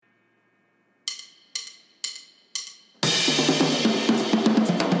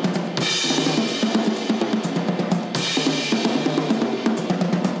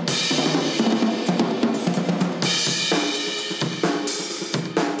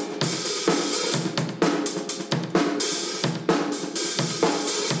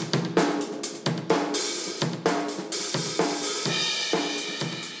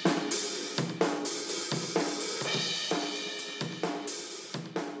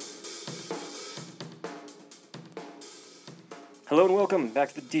Hello and welcome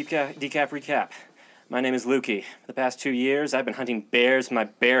back to the Decap Recap. My name is Lukey. For the past 2 years, I've been hunting bears with my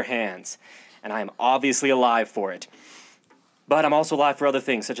bare hands, and I am obviously alive for it. But I'm also alive for other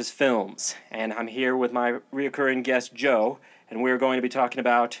things, such as films, and I'm here with my reoccurring guest, Joe, and we're going to be talking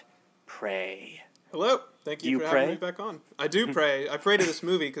about Prey. Hello. Thank you for having me back on. I do pray. I pray to this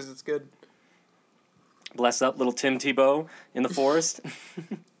movie because it's good. Bless up little Tim Tebow in the forest.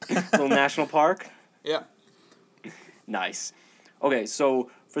 Little national park. Yeah. Nice. Okay,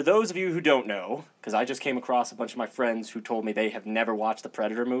 so for those of you who don't know, because I just came across a bunch of my friends who told me they have never watched the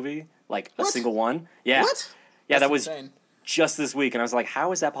Predator movie, like a single one. Yeah. What? Yeah, That's that was insane. just this week, and I was like,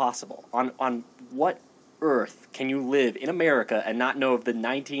 how is that possible? On what earth can you live in America and not know of the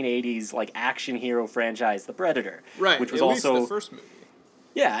 1980s like action hero franchise, The Predator? Right. Which was at also least the first movie.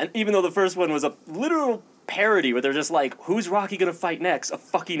 Yeah, and even though the first one was a literal parody where they're just like, who's Rocky gonna fight next? A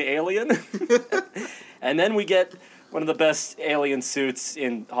fucking alien? And then we get one of the best alien suits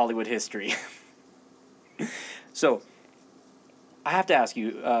in Hollywood history. So, I have to ask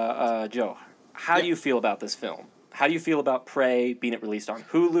you, Joe, how do you feel about this film? How do you feel about Prey being it released on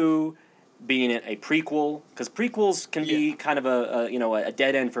Hulu, being it a prequel? Because prequels can be kind of a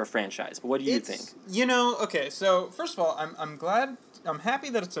dead end for a franchise. But what do you think? Okay, so first of all, I'm happy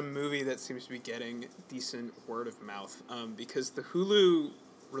that it's a movie that seems to be getting decent word of mouth. Because the Hulu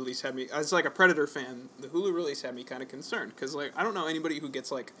release had me, as like a Predator fan, the Hulu release had me kind of concerned because like I don't know anybody who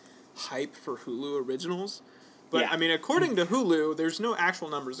gets like hype for Hulu originals. But, I mean, according to Hulu, there's no actual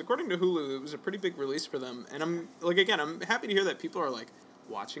numbers. According to Hulu, it was a pretty big release for them. And I'm happy to hear that people are, like,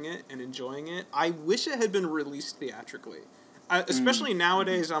 watching it and enjoying it. I wish it had been released theatrically. Especially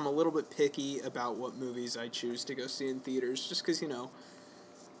nowadays, I'm a little bit picky about what movies I choose to go see in theaters. Just because,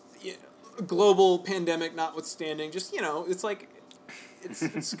 global pandemic notwithstanding, just, it's like...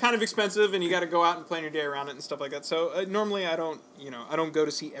 It's kind of expensive, and you got to go out and plan your day around it and stuff like that. So normally I don't go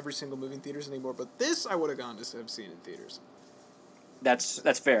to see every single movie in theaters anymore. But this I would have gone to have seen in theaters.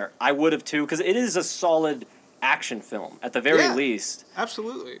 That's fair. I would have too, because it is a solid action film at the very least.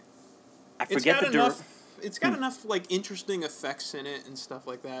 Absolutely. I forget It's got enough like interesting effects in it and stuff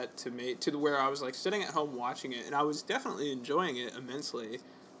like that to where I was like sitting at home watching it, and I was definitely enjoying it immensely.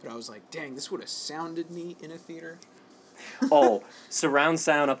 But I was like, dang, this would have sounded neat in a theater. Oh, surround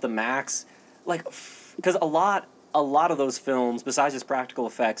sound up the max, like, because a lot of those films, besides just practical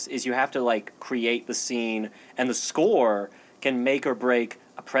effects, is you have to like create the scene, and the score can make or break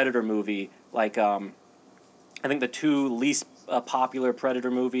a Predator movie. Like, I think the two least popular Predator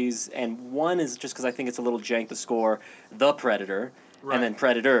movies, and one is just because I think it's a little jank, the score, The Predator, and then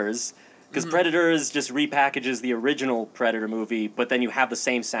Predators. Because Predators just repackages the original Predator movie, but then you have the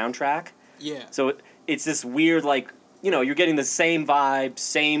same soundtrack. Yeah. So it's this weird, like, you're getting the same vibe,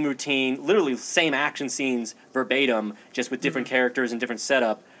 same routine, literally same action scenes verbatim, just with different characters and different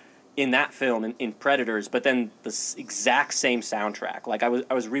setup in that film, in Predators, but then the exact same soundtrack. Like, I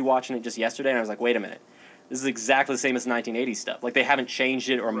was rewatching it just yesterday, and I was like, wait a minute. This is exactly the same as 1980s stuff. Like, they haven't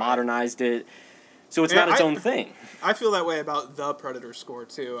changed it or modernized it. So it's not its own thing. I feel that way about the Predator score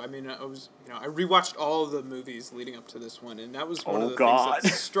too. I mean, I rewatched all of the movies leading up to this one, and that was one of the things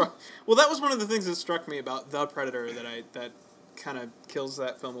that struck. Well, that was one of the things that struck me about the Predator that kind of kills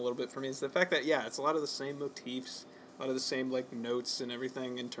that film a little bit for me, is the fact that it's a lot of the same motifs, a lot of the same like notes and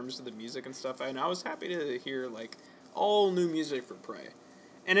everything in terms of the music and stuff. And I was happy to hear like all new music for Prey.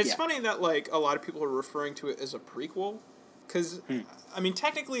 And it's funny that like a lot of people are referring to it as a prequel. Because, I mean,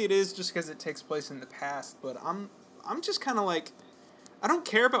 technically it is just because it takes place in the past, but I'm just kind of like, I don't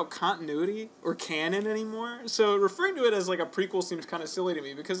care about continuity or canon anymore, so referring to it as like a prequel seems kind of silly to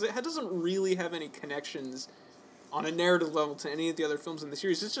me, because it doesn't really have any connections on a narrative level to any of the other films in the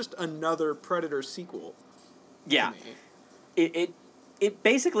series. It's just another Predator sequel. Yeah. It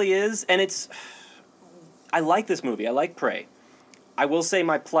basically is, and I like this movie. I like Prey. I will say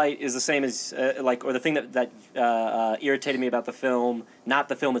my plight is the same as, or the thing that irritated me about the film, not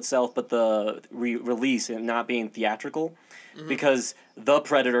the film itself, but the release and not being theatrical, because The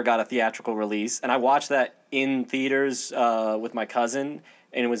Predator got a theatrical release, and I watched that in theaters with my cousin,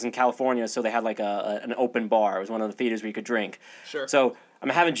 and it was in California, so they had like an open bar. It was one of the theaters where you could drink. Sure. So I'm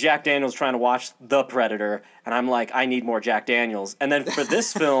having Jack Daniels trying to watch The Predator, and I'm like, I need more Jack Daniels. And then for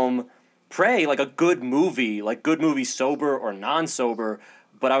this film... Prey, like a good movie sober or non-sober,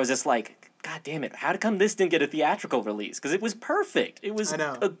 but I was just like, God damn it, how come this didn't get a theatrical release? Because it was perfect. It was... I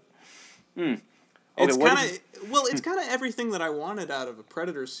know. Okay, it's kind of... Well, it's kind of everything that I wanted out of a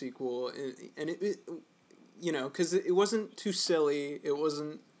Predator sequel, and it because it wasn't too silly, it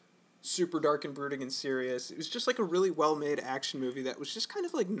wasn't super dark and brooding and serious, it was just like a really well-made action movie that was just kind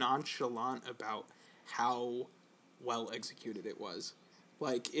of like nonchalant about how well executed it was.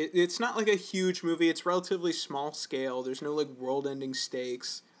 Like, it's not like a huge movie. It's relatively small scale. There's no, like, world-ending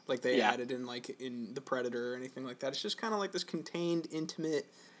stakes like they added in, like, in The Predator or anything like that. It's just kind of like this contained, intimate,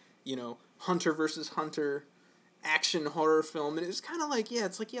 you know, hunter versus hunter action horror film. And it was kind of like,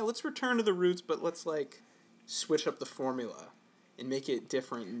 let's return to the roots, but let's, like, switch up the formula and make it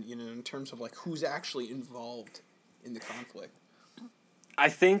different, you know, in terms of, like, who's actually involved in the conflict. I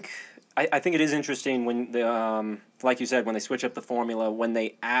think it is interesting when the like you said, when they switch up the formula, when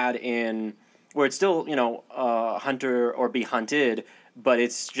they add in where it's still, you know, hunter or be hunted, but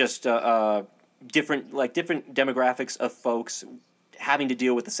it's just different demographics of folks having to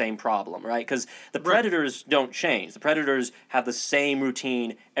deal with the same problem, right? Because the Predators don't change. The Predators have the same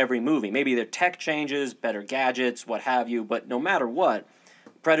routine every movie. Maybe their tech changes, better gadgets, what have you, but no matter what,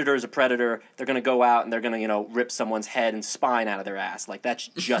 Predator is a predator. They're going to go out and they're going to, you know, rip someone's head and spine out of their ass. Like, that's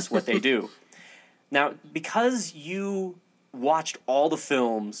just what they do. Now, because you watched all the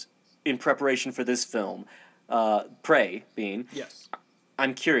films in preparation for this film, Prey being, yes,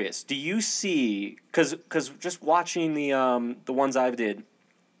 I'm curious. Do you see, because just watching the ones I did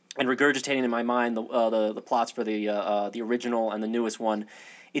and regurgitating in my mind the plots for the original and the newest one,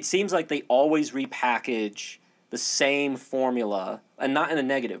 it seems like they always repackage the same formula, and not in a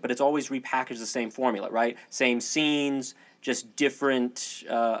negative, but it's always repackaged the same formula, right? Same scenes, just different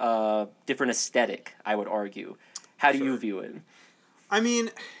aesthetic, I would argue. How do you view it? I mean,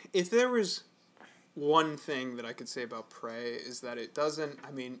 if there was one thing that I could say about Prey is that it doesn't,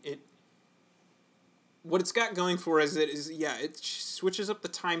 I mean, what it's got going for is it switches up the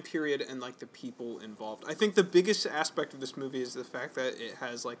time period and, like, the people involved. I think the biggest aspect of this movie is the fact that it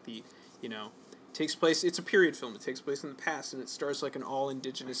has, like, the, you know, takes place, it's a period film, it takes place in the past, and it stars, like, an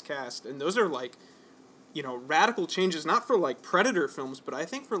all-indigenous cast, and those are, like, you know, radical changes, not for, like, Predator films, but I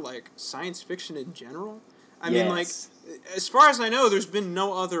think for, like, science fiction in general. I mean, like, as far as I know, there's been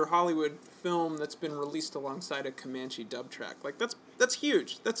no other Hollywood film that's been released alongside a Comanche dub track. Like, that's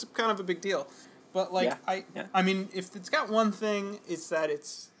huge. That's kind of a big deal. But, like, I mean, if it's got one thing, it's that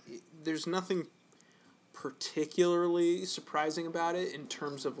there's nothing particularly surprising about it in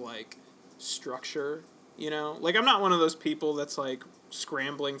terms of, like, structure, you know? Like, I'm not one of those people that's, like,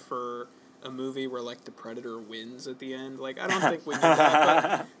 scrambling for a movie where, like, the Predator wins at the end. Like, I don't think we need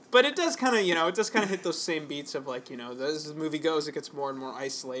that, but it does kind of, you know, hit those same beats of, like, you know, as the movie goes, it gets more and more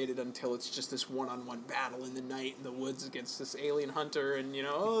isolated until it's just this one-on-one battle in the night in the woods against this alien hunter, and, you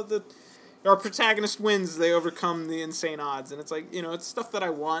know, our protagonist wins, they overcome the insane odds, and it's like, you know, it's stuff that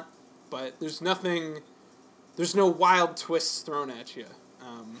I want, but there's no wild twists thrown at you.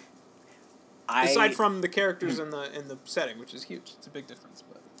 Aside from the characters and the setting, which is huge. It's a big difference.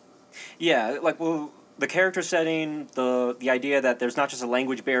 But yeah, like, well, the character setting, the idea that there's not just a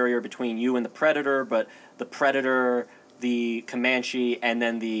language barrier between you and the Predator, but the Predator, the Comanche, and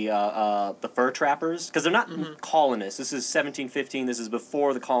then the fur trappers, because they're not colonists. This is 1715. This is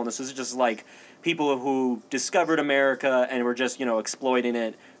before the colonists. This is just like people who discovered America and were just, you know, exploiting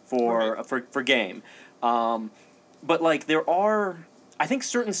it for game. But, like, there are, I think,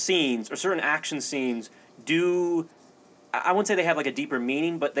 certain scenes or certain action scenes do, I wouldn't say they have, like, a deeper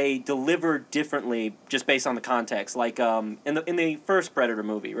meaning, but they deliver differently just based on the context. Like, in the first Predator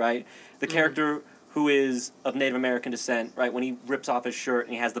movie, right? The character who is of Native American descent, right, when he rips off his shirt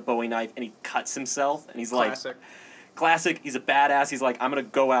and he has the Bowie knife and he cuts himself, and he's classic, he's a badass, he's like, I'm going to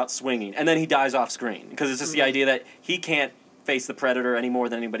go out swinging. And then he dies off screen, because it's just the idea that he can't face the Predator any more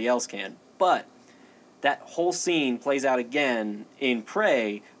than anybody else can. But that whole scene plays out again in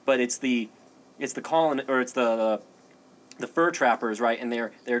Prey, but it's the fur trappers, right? And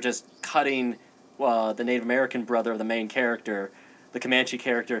they're just cutting the Native American brother of the main character, the Comanche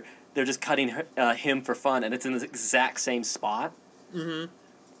character. They're just cutting him for fun, and it's in the exact same spot. Mm-hmm.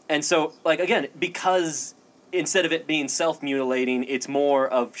 And so, like, again, because instead of it being self-mutilating, it's more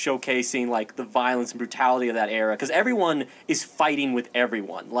of showcasing, like, the violence and brutality of that era, because everyone is fighting with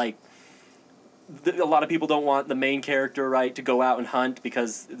everyone. Like, a lot of people don't want the main character, right, to go out and hunt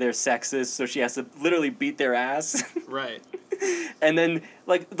because they're sexist, so she has to literally beat their ass. Right. And then,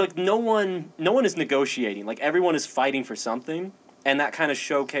 like no one is negotiating. Like, everyone is fighting for something, and that kind of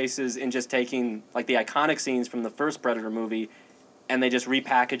showcases in just taking, like, the iconic scenes from the first Predator movie, and they just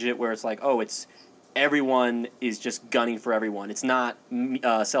repackage it where it's like, oh, it's everyone is just gunning for everyone. It's not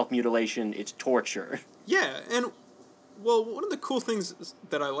self-mutilation, it's torture. Yeah, and, well, one of the cool things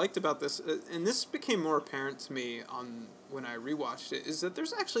that I liked about this, and this became more apparent to me when I rewatched it, is that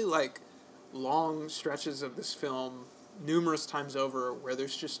there's actually, like, long stretches of this film numerous times over where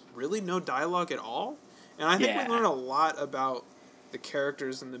there's just really no dialogue at all. And I think we learn a lot about the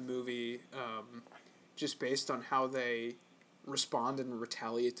characters in the movie just based on how they respond and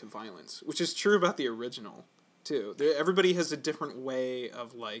retaliate to violence, which is true about the original too. Everybody has a different way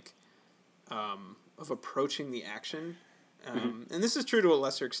of of approaching the action. And this is true to a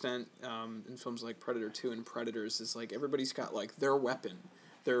lesser extent in films like Predator 2 and Predators, is like everybody's got like their weapon,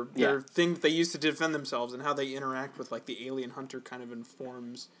 their thing that they use to defend themselves, and how they interact with like the alien hunter kind of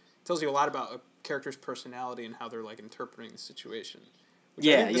tells you a lot about a character's personality and how they're like interpreting the situation. Which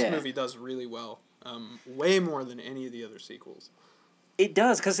I think this movie does really well. Way more than any of the other sequels. It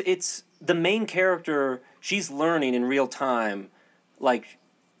does, because it's the main character, she's learning in real time, like,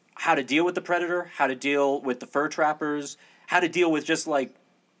 how to deal with the predator, how to deal with the fur trappers, how to deal with just, like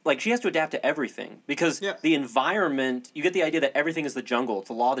she has to adapt to everything. Because the environment, you get the idea that everything is the jungle. It's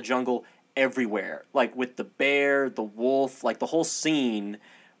the law of the jungle everywhere. Like, with the bear, the wolf, like, the whole scene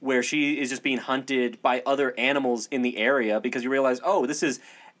where she is just being hunted by other animals in the area, because you realize, oh, this is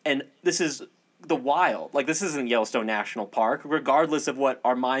the wild. Like, this isn't Yellowstone National Park, regardless of what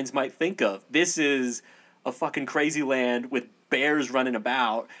our minds might think of. This is a fucking crazy land with bears running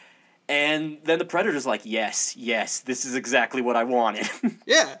about. And then the Predator's like, yes, this is exactly what I wanted.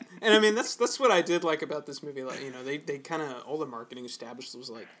 Yeah. And I mean, that's what I did like about this movie. Like, they kind of, all the marketing established was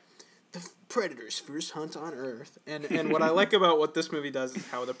like, the Predator's first hunt on Earth. And what I like about what this movie does is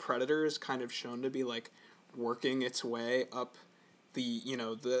how the Predator is kind of shown to be like working its way up the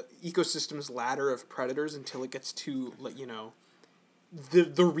ecosystem's ladder of predators until it gets to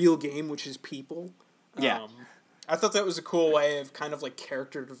the real game, which is people. Yeah. I thought that was a cool way of kind of like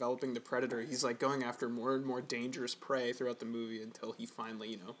character developing the Predator. He's like going after more and more dangerous prey throughout the movie until he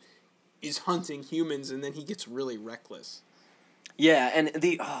finally, is hunting humans, and then he gets really reckless. Yeah, and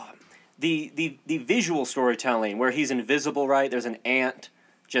the visual storytelling where he's invisible, right? There's an ant.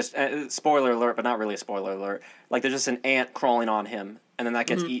 Just spoiler alert, but not really a spoiler alert. Like, there's just an ant crawling on him, and then that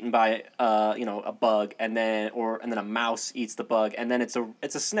gets eaten by a bug, and then a mouse eats the bug, and then it's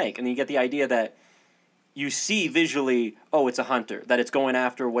a snake, and then you get the idea that you see visually, oh, it's a hunter, that it's going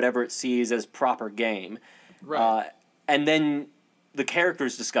after whatever it sees as proper game, right? And then the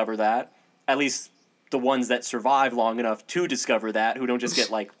characters discover that, at least the ones that survive long enough to discover that, who don't just get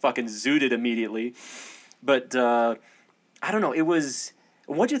like fucking zooted immediately. But I don't know, it was.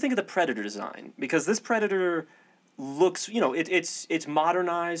 What do you think of the Predator design? Because this Predator looks, it's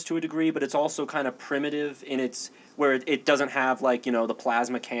modernized to a degree, but it's also kind of primitive in its, where it doesn't have, like, the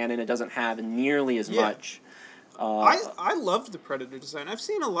plasma cannon. It doesn't have nearly as much. I loved the Predator design. I've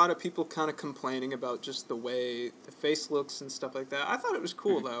seen a lot of people kind of complaining about just the way the face looks and stuff like that. I thought it was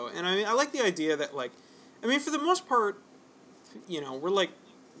cool, though. And I mean, I like the idea that, like, for the most part, we're like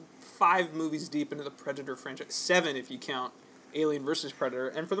 5 movies deep into the Predator franchise. 7 if you count Alien versus Predator,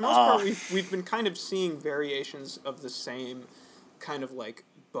 and for the most part we've been kind of seeing variations of the same kind of like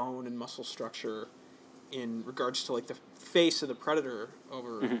bone and muscle structure in regards to like the face of the Predator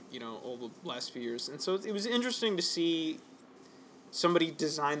over all the last few years. And so it was interesting to see somebody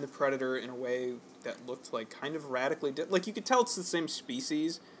design the Predator in a way that looked like kind of radically like you could tell it's the same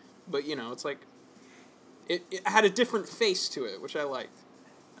species, but it's like it had a different face to it, which I liked.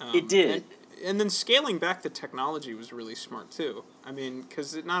 It did. And then scaling back the technology was really smart, too. I mean,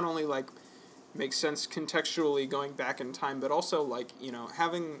 because it not only, like, makes sense contextually going back in time, but also, like,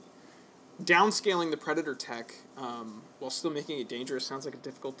 having... downscaling the Predator tech while still making it dangerous sounds like a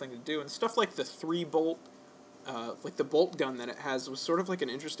difficult thing to do. And stuff like the 3-bolt, like the bolt gun that it has was sort of like an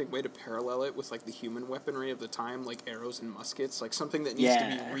interesting way to parallel it with, like, the human weaponry of the time, like arrows and muskets, like something that needs to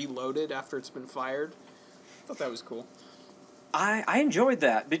be reloaded after it's been fired. I thought that was cool. I enjoyed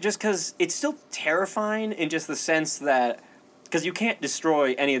that, but just because it's still terrifying in just the sense that, because you can't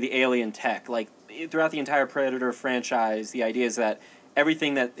destroy any of the alien tech. Like, throughout the entire Predator franchise, the idea is that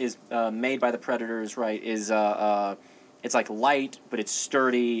everything that is made by the Predators, right, is it's like light, but it's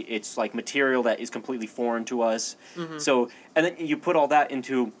sturdy. It's like material that is completely foreign to us. Mm-hmm. So, and then you put all that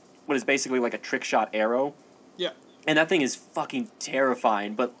into what is basically like a trick shot arrow. Yeah. And that thing is fucking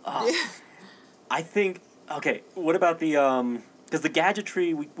terrifying, but I think... Okay, what about the, because the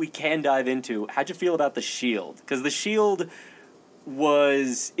gadgetry we can dive into. How'd you feel about the shield? Because the shield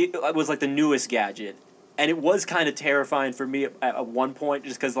was like the newest gadget, and it was kind of terrifying for me at one point,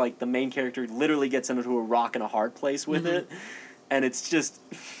 just because, like, the main character literally gets into a rock and a hard place with it, and it's just...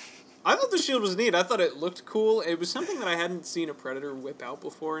 I thought the shield was neat. I thought it looked cool. It was something that I hadn't seen a Predator whip out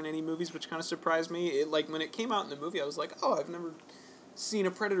before in any movies, which kind of surprised me. It, like, when it came out in the movie, I was like, oh, I've never seen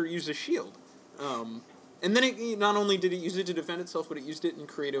a Predator use a shield. And then it not only did it use it to defend itself, but it used it in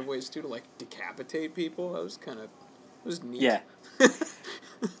creative ways, too, to, like, decapitate people. That was kind of... It was neat. Yeah.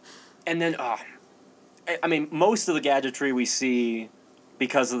 And then, I mean, most of the gadgetry we see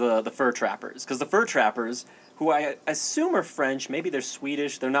because of the fur trappers. Because the fur trappers, who I assume are French, maybe they're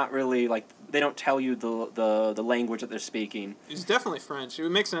Swedish. They're not really like, they don't tell you the language that they're speaking. It's definitely French. It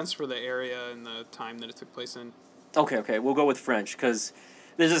would make sense for the area and the time that it took place in. Okay, we'll go with French because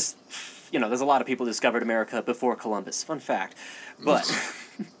there's just, there's a lot of people who discovered America before Columbus. Fun fact, but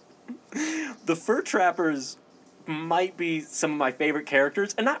the fur trappers might be some of my favorite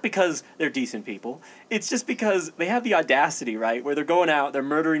characters, and not because they're decent people. It's just because they have the audacity, right, where they're going out, they're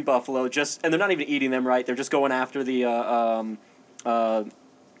murdering buffalo, and they're not even eating them, right? They're just going after the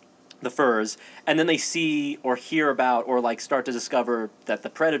furs, and then they see or hear about or like start to discover that the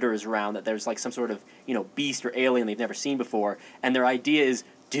predator is around, that there's like some sort of beast or alien they've never seen before, and their idea is,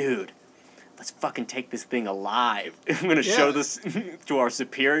 dude, let's fucking take this thing alive. I'm gonna show this to our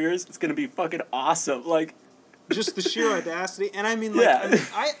superiors. It's gonna be fucking awesome. Like, just the sheer audacity. And I mean, like,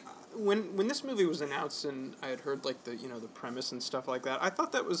 when this movie was announced and I had heard like the the premise and stuff like that, I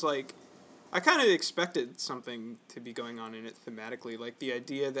thought that was like, I kind of expected something to be going on in it thematically, like the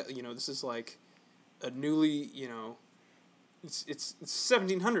idea that this is like a newly it's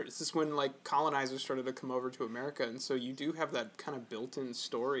 1700s. This is when like colonizers started to come over to America, and so you do have that kind of built-in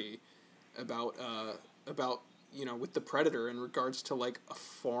story about with the predator in regards to like a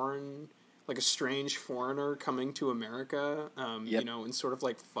foreign, like a strange foreigner coming to America, and sort of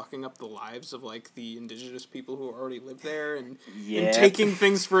like fucking up the lives of like the indigenous people who already live there, and taking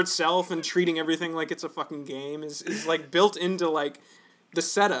things for itself and treating everything like it's a fucking game is like built into like the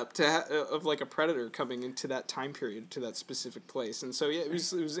setup of like a predator coming into that time period, to that specific place. And so it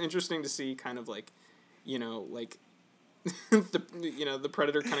was interesting to see kind of like like the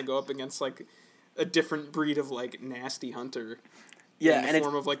predator kind of go up against like a different breed of like nasty hunter. Yeah, in the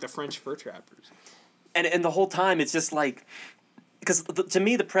form of like the French fur trappers. And the whole time it's just like, because to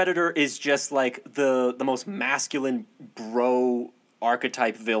me the predator is just like the most masculine bro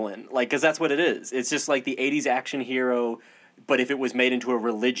archetype villain, like, because that's what it is. It's just like the 80s action hero, but if it was made into a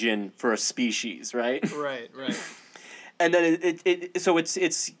religion for a species, right? Right. And then so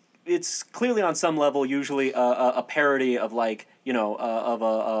it's clearly on some level usually a parody of like of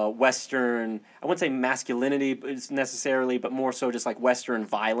a Western, I wouldn't say masculinity necessarily, but more so just like Western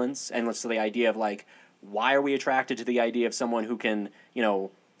violence, and so the idea of like, why are we attracted to the idea of someone who can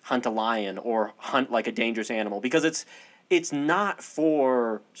hunt a lion or hunt like a dangerous animal? Because it's not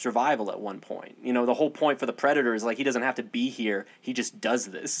for survival at one point. The whole point for the predator is like, he doesn't have to be here, he just does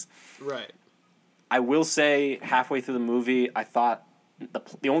this. Right. I will say halfway through the movie I thought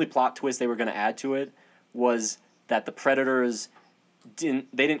the only plot twist they were going to add to it was that the predators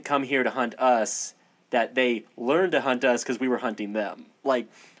didn't come here to hunt us, that they learned to hunt us because we were hunting them. Like,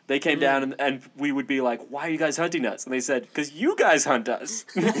 they came down and we would be like, why are you guys hunting us? And they said, because you guys hunt us.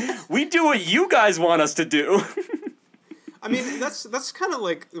 We do what you guys want us to do. I mean, that's kind of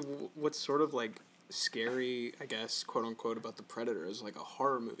like what's sort of like scary, I guess, quote unquote, about the predator as like a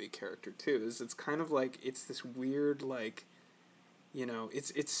horror movie character too. Is it's kind of like, it's this weird like,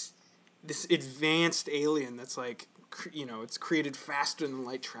 it's this advanced alien that's like, it's created faster than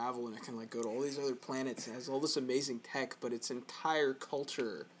light travel, and it can like go to all these other planets and has all this amazing tech, but its entire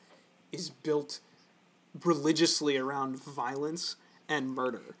culture is built religiously around violence and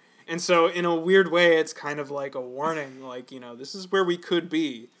murder. And so in a weird way, it's kind of like a warning, like, this is where we could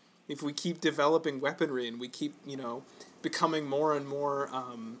be if we keep developing weaponry and we keep, becoming more and more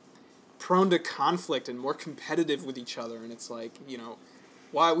prone to conflict and more competitive with each other. And it's like,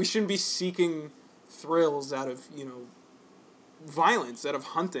 why we shouldn't be seeking thrills out of, violence, out of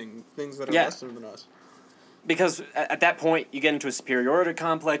hunting things that are lesser than us. Because at that point, you get into a superiority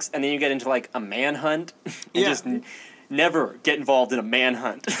complex, and then you get into, like, a manhunt, and just never get involved in a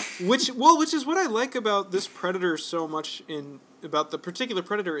manhunt. Which is what I like about this predator so much, about the particular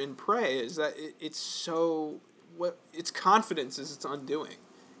predator in Prey, is that it's so, its confidence is its undoing.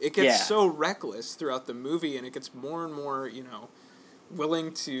 It gets so reckless throughout the movie, and it gets more and more,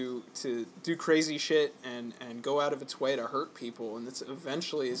 willing to do crazy shit and go out of its way to hurt people, and this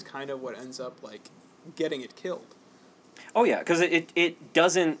eventually is kind of what ends up like getting it killed. Oh yeah, because it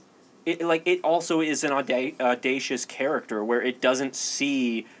doesn't, it also is an audacious character where it doesn't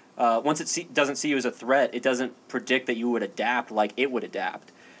see, once it doesn't see you as a threat, it doesn't predict that you would adapt like it would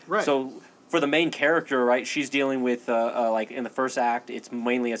adapt. Right. So for the main character, right, she's dealing with, like, in the first act, it's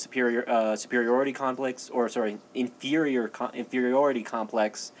mainly a superiority complex, or, sorry, inferiority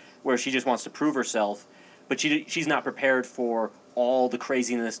complex, where she just wants to prove herself, but she's not prepared for all the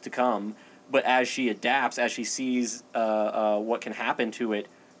craziness to come. But as she adapts, as she sees what can happen to it,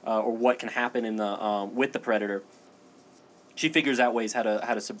 or what can happen in the with the predator, she figures out ways how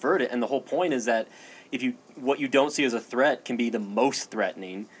to subvert it. And the whole point is that, what you don't see as a threat can be the most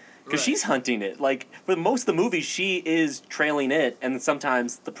threatening. Because she's hunting it. Like, for most of the movie, she is trailing it, and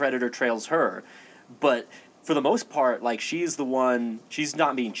sometimes the predator trails her. But for the most part, like, she's the one, she's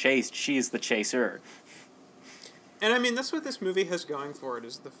not being chased, she is the chaser. And I mean, that's what this movie has going for it,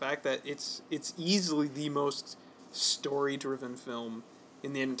 is the fact that it's easily the most story-driven film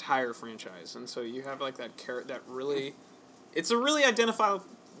in the entire franchise. And so you have, like, that that really... It's a really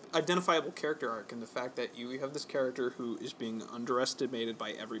identifiable character arc in the fact that you have this character who is being underestimated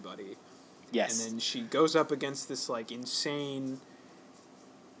by everybody. Yes. And then she goes up against this, like, insane,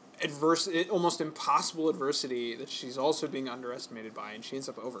 almost impossible adversity that she's also being underestimated by, and she ends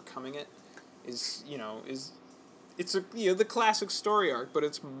up overcoming it. It's the classic story arc, but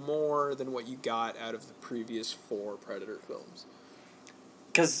it's more than what you got out of the previous 4 Predator films.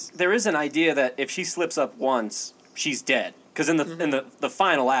 Because there is an idea that if she slips up once, she's dead. Because in the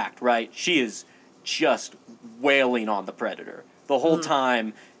final act, right, she is just wailing on the predator the whole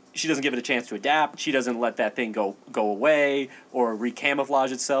time. She doesn't give it a chance to adapt. She doesn't let that thing go away or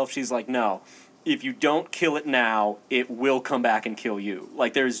recamouflage itself. She's like, no, if you don't kill it now, it will come back and kill you.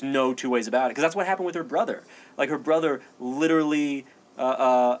 Like, there's no two ways about it. Because that's what happened with her brother. Like, her brother literally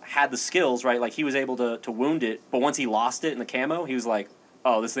had the skills, right? Like, he was able to wound it, but once he lost it in the camo, he was like,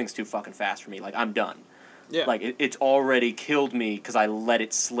 oh, this thing's too fucking fast for me. Like, I'm done. Yeah. Like, it's already killed me because I let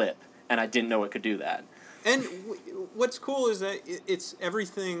it slip, and I didn't know it could do that. And what's cool is that it's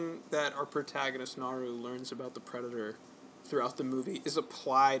everything that our protagonist, Naru, learns about the Predator throughout the movie is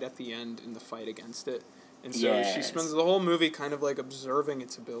applied at the end in the fight against it. And so she spends the whole movie kind of, like, observing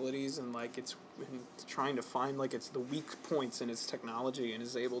its abilities and, like, it's trying to find, like, it's the weak points in its technology and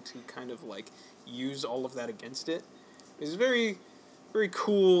is able to kind of, like, use all of that against it. It's very, very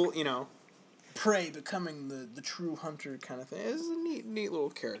cool, you know, prey becoming the true hunter kind of thing. It's a neat little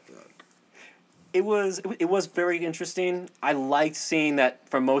character arc. It was very interesting. I liked seeing that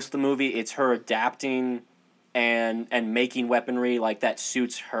for most of the movie, it's her adapting and making weaponry like that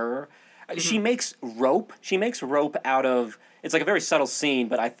suits her. Mm-hmm. She makes rope. She makes rope out of. It's like a very subtle scene,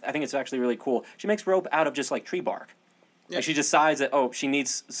 but I think it's actually really cool. She makes rope out of just like tree bark. Yeah. Like she decides that she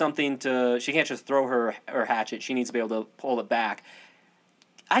needs something to. She can't just throw her hatchet. She needs to be able to pull it back.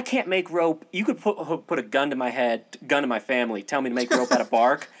 I can't make rope. You could put a gun to my head, gun to my family, tell me to make rope out of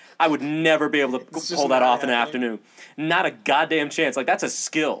bark. I would never be able to pull that off in an afternoon. Not a goddamn chance. Like, that's a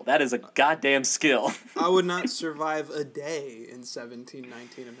skill. That is a goddamn skill. I would not survive a day in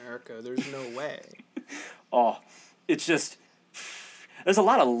 1719 America. There's no way. It's just... There's a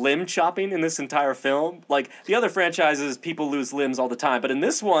lot of limb chopping in this entire film. Like, the other franchises, people lose limbs all the time. But in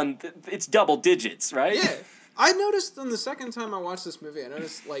this one, it's double digits, right? Yeah. I noticed on the second time I watched this movie, I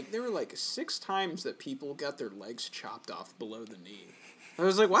noticed, like, there were, like, 6 times that people got their legs chopped off below the knee. I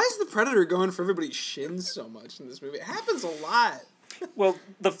was like, why is the Predator going for everybody's shins so much in this movie? It happens a lot. Well,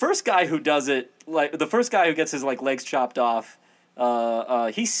 the first guy who does it, like, the first guy who gets his, like, legs chopped off,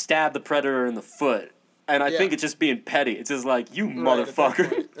 he stabbed the Predator in the foot. And I think it's just being petty. It's just like, you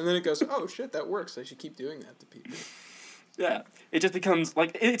motherfucker. And then it goes, oh, shit, that works. I should keep doing that to people. Yeah. It just becomes,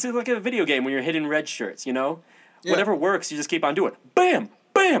 like, it's like a video game when you're hitting red shirts, you know? Yeah. Whatever works, you just keep on doing. Bam!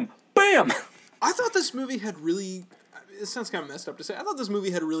 Bam! Bam! I thought this movie had really... It sounds kind of messed up to say. I thought this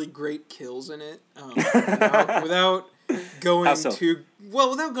movie had really great kills in it, without going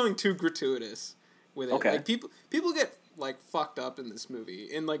without going too gratuitous with it. Okay. Like people get like fucked up in this movie,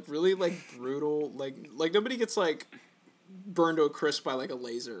 and like really like brutal. Like nobody gets like burned to a crisp by like a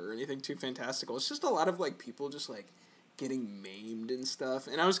laser or anything too fantastical. It's just a lot of like people just like getting maimed and stuff.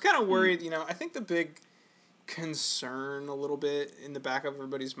 And I was kind of worried. You know, I think the big concern a little bit in the back of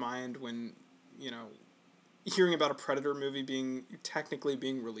everybody's mind when hearing about a Predator movie being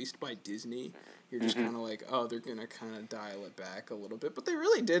released by Disney, you're just kind of like, oh, they're going to kind of dial it back a little bit. But they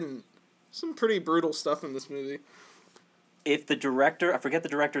really didn't. Some pretty brutal stuff in this movie. If the director, I forget the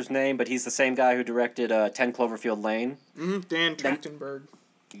director's name, but he's the same guy who directed 10 Cloverfield Lane. Mm-hmm. Dan Trachtenberg.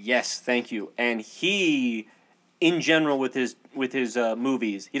 Yes, thank you. And he, in general, with his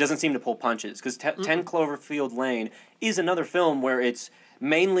movies, he doesn't seem to pull punches. Because 10 Cloverfield Lane is another film where it's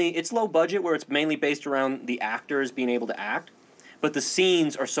low budget, where it's mainly based around the actors being able to act, but the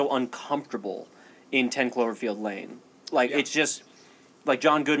scenes are so uncomfortable in 10 Cloverfield Lane. Like, it's just, like,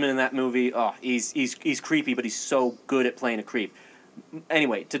 John Goodman in that movie, he's creepy, but he's so good at playing a creep.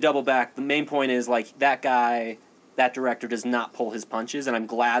 Anyway, to double back, the main point is, like, that director does not pull his punches, and I'm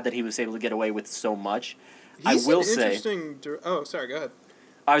glad that he was able to get away with so much. Sorry, go ahead.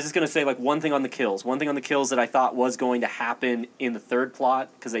 I was just going to say, like, one thing on the kills that I thought was going to happen in the third plot,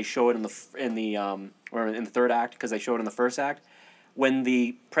 because they show it in the third act, because they show it in the first act, when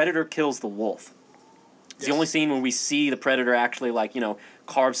the Predator kills the wolf. It's the only scene where we see the Predator actually, like, you know,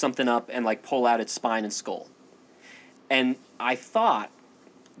 carve something up and, like, pull out its spine and skull. And I thought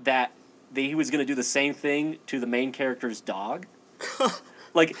that he was going to do the same thing to the main character's dog.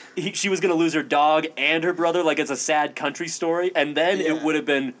 Like, she was going to lose her dog and her brother, like it's a sad country story, and then it would have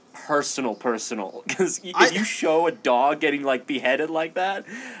been personal. Because if you show a dog getting, like, beheaded like that,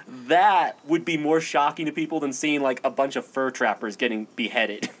 that would be more shocking to people than seeing, like, a bunch of fur trappers getting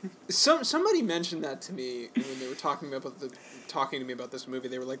beheaded. Somebody mentioned that to me when they were talking to me about this movie.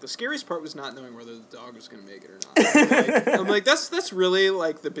 They were like, the scariest part was not knowing whether the dog was going to make it or not. I'm like, that's really,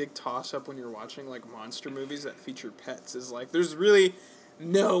 like, the big toss-up when you're watching, like, monster movies that feature pets, is, like, there's really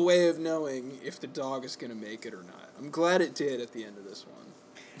no way of knowing if the dog is going to make it or not. I'm glad it did at the end of this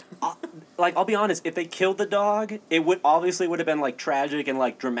one. I'll be honest, if they killed the dog, it would have been, like, tragic and,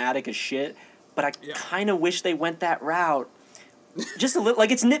 like, dramatic as shit, but I kind of wish they went that route. Just a little,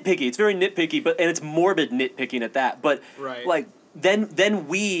 like, it's nitpicky. It's very nitpicky, and it's morbid nitpicking at that. But like, then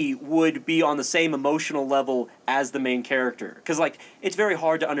we would be on the same emotional level as the main character, because, like, it's very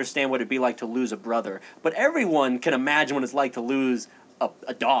hard to understand what it'd be like to lose a brother. But everyone can imagine what it's like to lose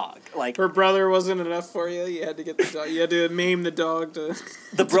a dog. Like, her brother wasn't enough for you. You had to get the dog. You had to maim the dog to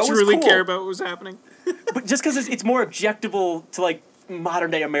really care about what was happening. But just because it's more objectable to, like,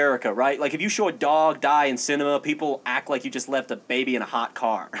 modern day America, right? Like, if you show a dog die in cinema, people act like you just left a baby in a hot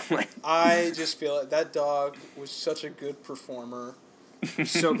car. I just feel it. That dog was such a good performer. I'm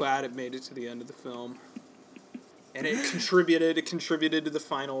so glad it made it to the end of the film, and it contributed. It contributed to the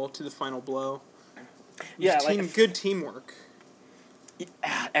final blow. Good teamwork.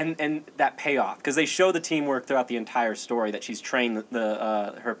 And that payoff, because they show the teamwork throughout the entire story, that she's trained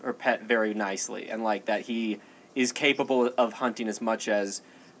her pet very nicely, and, like, that he is capable of hunting as much as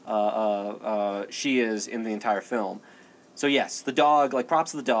she is in the entire film. So yes, the dog, like,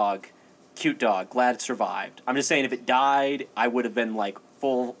 props to the dog, cute dog, glad it survived. I'm just saying, if it died, I would have been, like,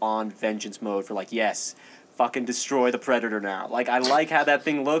 full on vengeance mode for, like, yes, fucking destroy the Predator now. Like, I like how that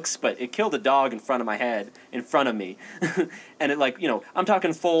thing looks, but it killed a dog in front of me. And it, like, you know, I'm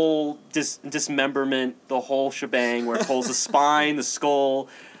talking full dismemberment, the whole shebang, where it pulls the spine, the skull,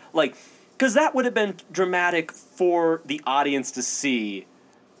 like, because that would have been dramatic for the audience to see,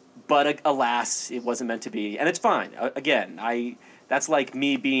 but alas, it wasn't meant to be. And it's fine. Again, that's like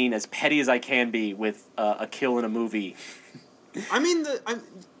me being as petty as I can be with a kill in a movie. I mean,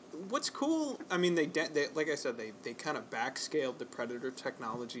 what's cool, I mean, they like I said, they kind of backscaled the Predator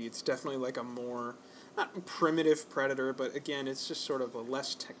technology. It's definitely like a more, not primitive Predator, but again, it's just sort of a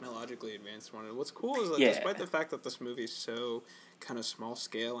less technologically advanced one. And what's cool is that despite the fact that this movie is so kind of small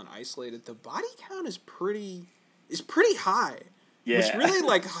scale and isolated, the body count is pretty high. Yeah. Which really,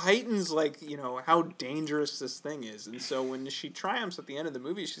 like, heightens, like, you know, how dangerous this thing is. And so when she triumphs at the end of the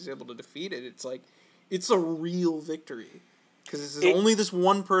movie, she's able to defeat it. It's like, it's a real victory. Because only this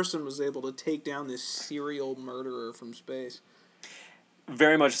one person was able to take down this serial murderer from space.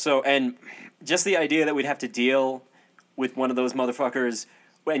 Very much so. And just the idea that we'd have to deal with one of those motherfuckers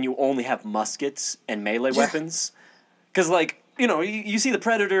when you only have muskets and melee weapons. Because, like, you know, you see the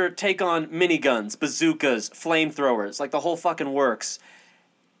Predator take on miniguns, bazookas, flamethrowers, like, the whole fucking works.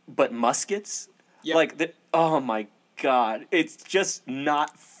 But muskets? Yep. Like, oh my god. It's just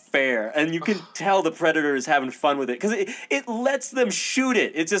not fair. And you can tell the Predator is having fun with it, because it lets them shoot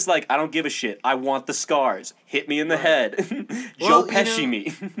it. It's just like, I don't give a shit. I want the scars. Hit me in the head. Joe Pesci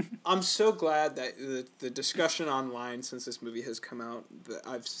me. I'm so glad that the discussion online since this movie has come out that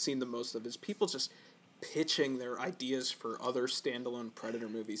I've seen the most of is people just pitching their ideas for other standalone Predator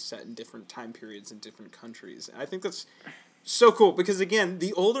movies set in different time periods in different countries. And I think that's so cool, because again,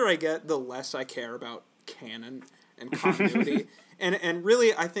 the older I get, the less I care about canon and continuity. And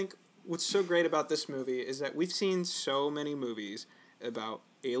really, I think what's so great about this movie is that we've seen so many movies about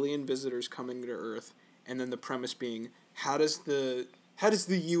alien visitors coming to Earth, and then the premise being, how does the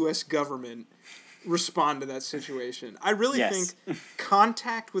U.S. government respond to that situation? I really think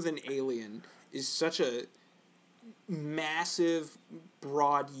contact with an alien is such a massive,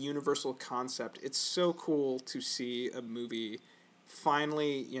 broad, universal concept. It's so cool to see a movie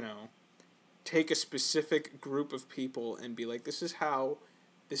finally, you know, take a specific group of people and be like, this is how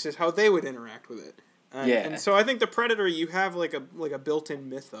they would interact with it. And so I think the Predator, you have like a built-in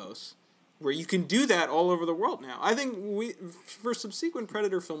mythos where you can do that all over the world now. I think for subsequent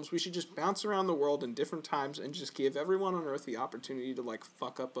Predator films, we should just bounce around the world in different times and just give everyone on Earth the opportunity to, like,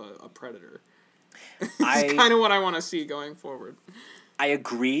 fuck up a Predator. It's kind of what I want to see going forward. I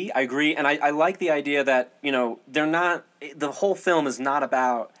agree, and I like the idea that, you know, the whole film is not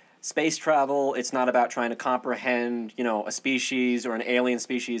about space travel. It's not about trying to comprehend, a species or an alien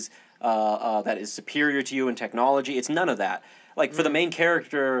species that is superior to you in technology. It's none of that. Like, for the main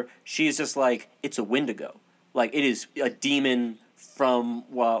character, she's just like, it's a Wendigo. Like, it is a demon from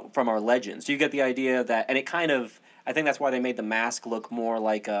our legends. So you get the idea that, and it kind of, I think that's why they made the mask look more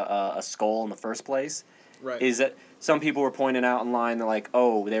like a skull in the first place. Right. Is that some people were pointing out online, they're like,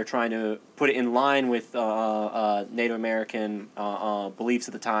 oh, they're trying to put it in line with Native American beliefs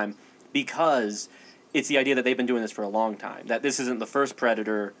at the time, because it's the idea that they've been doing this for a long time. That this isn't the first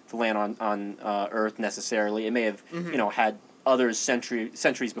predator to land on Earth necessarily. It may have had others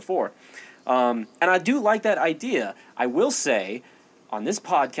centuries before. And I do like that idea. I will say, on this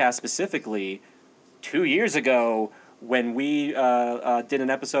podcast specifically, 2 years ago, when we did an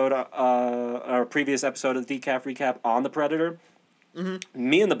episode, our previous episode of the Decaf Recap on the Predator,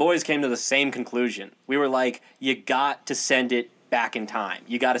 me and the boys came to the same conclusion. We were like, you got to send it back in time.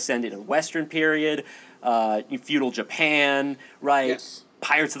 You got to send it in Western period, feudal Japan, right? Yes.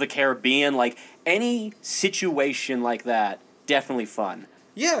 Pirates of the Caribbean, like any situation like that, definitely fun.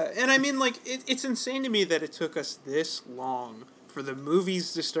 Yeah, and I mean, like, it's insane to me that it took us this long for the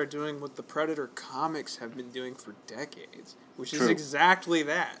movies to start doing what the Predator comics have been doing for decades, which is exactly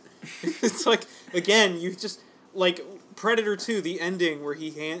that. It's like, again, you just, like, Predator 2, the ending where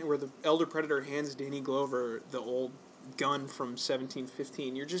where the Elder Predator hands Danny Glover the old gun from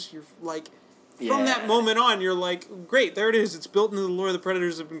 1715, you're like, from that moment on, you're like, great, there it is, it's built into the lore. The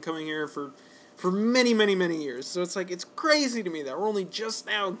Predators have been coming here for many, many, many years. So it's like, it's crazy to me that we're only just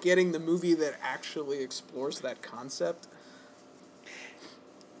now getting the movie that actually explores that concept.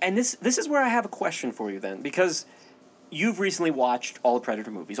 And this is where I have a question for you then, because you've recently watched all the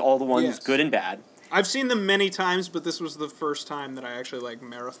Predator movies, all the ones good and bad. I've seen them many times, but this was the first time that I actually, like,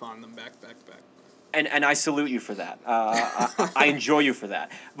 marathon them back. And I salute you for that. I enjoy you for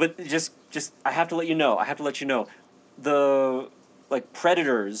that. But just I have to let you know. The, like,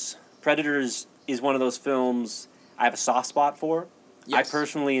 Predators is one of those films I have a soft spot for. Yes. I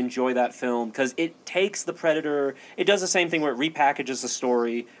personally enjoy that film because it takes the Predator, it does the same thing where it repackages the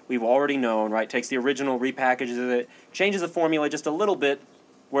story we've already known, right? Takes the original, repackages it, changes the formula just a little bit,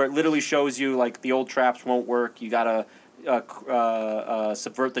 where it literally shows you, like, the old traps won't work, you gotta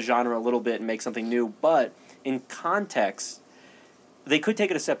subvert the genre a little bit and make something new. But in context, they could take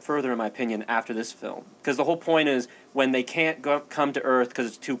it a step further, in my opinion, after this film. Because the whole point is, when they can't come to Earth because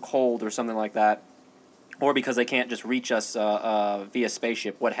it's too cold or something like that, or because they can't just reach us via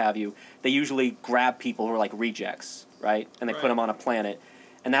spaceship, what have you, they usually grab people who are like rejects, right? And they put them on a planet.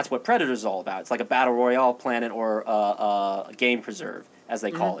 And that's what Predator's all about. It's like a battle royale planet or a game preserve, as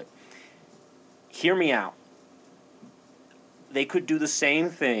they call it. Hear me out. They could do the same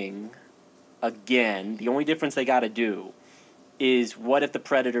thing again. The only difference they got to do is, what if the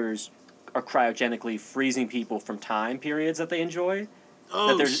Predators are cryogenically freezing people from time periods that they enjoy?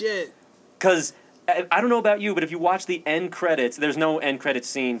 Oh, shit. Because I don't know about you, but if you watch the end credits, there's no end credits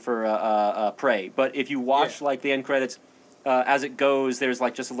scene for Prey. But if you watch like the end credits, as it goes, there's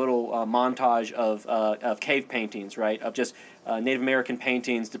like just a little montage of cave paintings, right? Of just Native American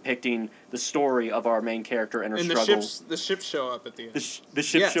paintings depicting the story of our main character and her struggles. The ships show up at the end. The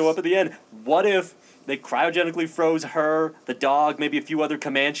ships show up at the end. What if they cryogenically froze her, the dog, maybe a few other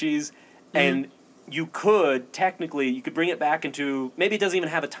Comanches, and you could bring it back into, maybe it doesn't even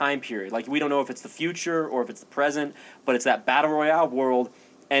have a time period. Like, we don't know if it's the future or if it's the present, but it's that battle royale world,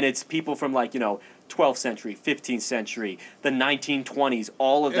 and it's people from, like, 12th century, 15th century, the 1920s,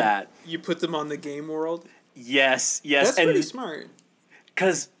 all of that. You put them on the game world? Yes. That's pretty smart.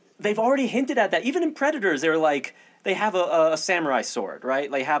 Because they've already hinted at that. Even in Predators, they're like, they have a samurai sword,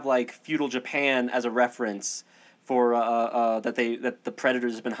 right? They have, like, feudal Japan as a reference for that the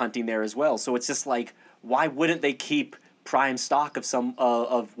Predators have been hunting there as well. So it's just like, why wouldn't they keep prime stock of some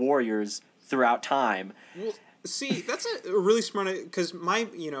of warriors throughout time? Well, see, that's a really smart, because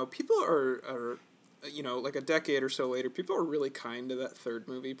people are like a decade or so later, people are really kind to that third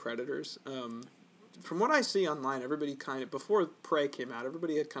movie, Predators. From what I see online, everybody before Prey came out,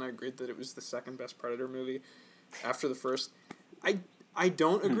 everybody had kind of agreed that it was the second best Predator movie after the first. I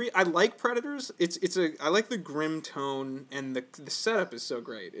don't agree. I like Predators. I like the grim tone, and the setup is so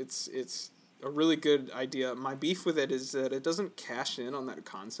great. It's a really good idea. My beef with it is that it doesn't cash in on that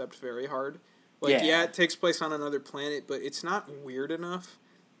concept very hard. Like, it takes place on another planet, but it's not weird enough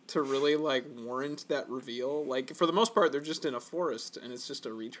to really, like, warrant that reveal. Like, for the most part, they're just in a forest, and it's just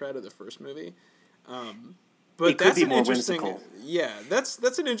a retread of the first movie. But that's an interesting, whimsical. Yeah,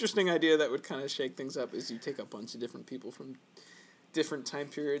 that's an interesting idea that would kind of shake things up, as you take a bunch of different people from different time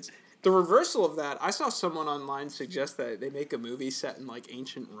periods. The reversal of that, I saw someone online suggest that they make a movie set in like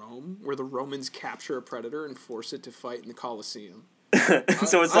ancient Rome where the Romans capture a predator and force it to fight in the Colosseum.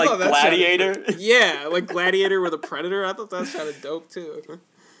 So it's like Gladiator? Yeah, like Gladiator with a predator. I thought that sounded dope too.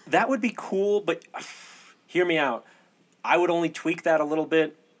 That would be cool, but hear me out. I would only tweak that a little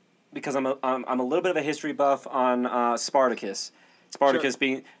bit because I'm a little bit of a history buff on Spartacus. Spartacus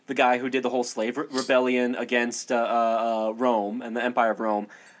being the guy who did the whole slave rebellion against Rome and the Empire of Rome.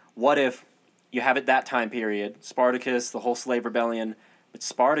 What if you have it that time period, Spartacus, the whole slave rebellion, but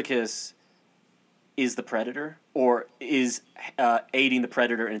Spartacus is the predator or is aiding the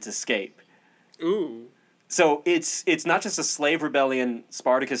predator in its escape? Ooh. So it's not just a slave rebellion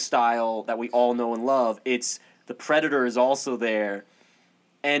Spartacus style that we all know and love. It's the predator is also there.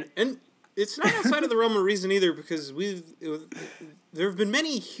 And it's not outside of the realm of reason either because there have been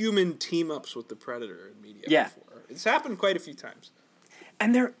many human team-ups with the predator in media before. It's happened quite a few times.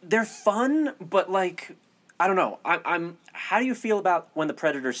 And they're fun, but like I don't know. I'm. How do you feel about when the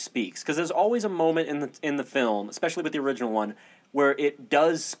predator speaks? Because there's always a moment in the film, especially with the original one, where it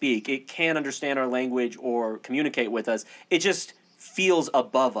does speak. It can understand our language or communicate with us. It just feels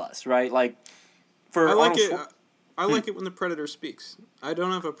above us, right? Like for I like it. I like it when the predator speaks. I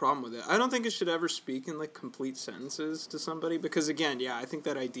don't have a problem with it. I don't think it should ever speak in like complete sentences to somebody because again, I think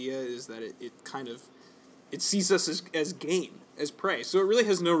that idea is that it kind of it sees us as game, as prey. So it really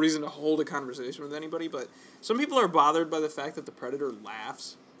has no reason to hold a conversation with anybody, but some people are bothered by the fact that the predator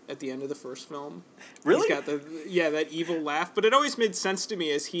laughs at the end of the first film. Really? He's got that evil laugh, but it always made sense to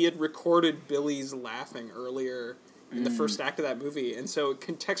me as he had recorded Billy's laughing earlier in the first act of that movie, and so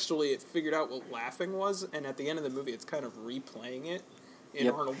contextually it figured out what laughing was, and at the end of the movie it's kind of replaying it in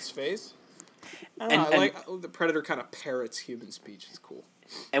Arnold's face. I like the predator kind of parrots human speech. It's cool.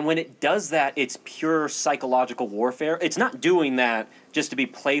 And when it does that, it's pure psychological warfare. It's not doing that just to be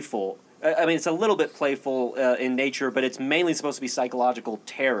playful. I mean, it's a little bit playful in nature, but it's mainly supposed to be psychological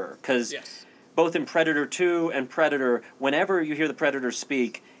terror. Because both in Predator 2 and Predator, whenever you hear the Predator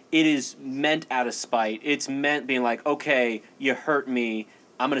speak, it is meant out of spite. It's meant being like, okay, you hurt me.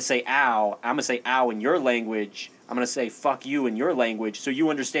 I'm going to say ow. I'm going to say ow in your language. I'm going to say fuck you in your language so you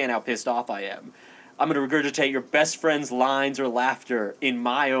understand how pissed off I am. I'm going to regurgitate your best friend's lines or laughter in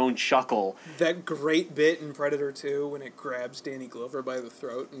my own chuckle. That great bit in Predator 2 when it grabs Danny Glover by the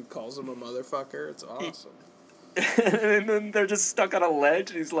throat and calls him a motherfucker. It's awesome. And then they're just stuck on a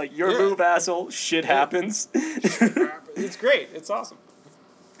ledge, and he's like, your move, asshole. Shit happens. It's great. It's awesome.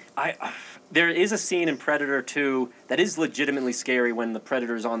 There is a scene in Predator 2 that is legitimately scary when the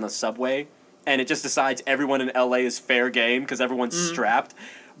Predator's on the subway, and it just decides everyone in LA is fair game because everyone's strapped.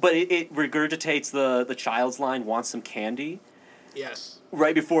 But it regurgitates the child's line, "Want some candy?" Yes.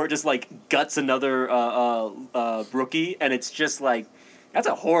 Right before it just, like, guts another rookie, and it's just, like, that's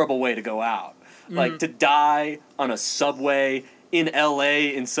a horrible way to go out. Like, to die on a subway in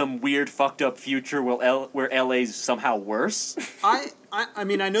L.A. in some weird fucked up future where L.A.'s somehow worse. I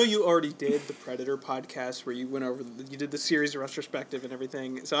mean, I know you already did the Predator podcast where you went over, you did the series retrospective and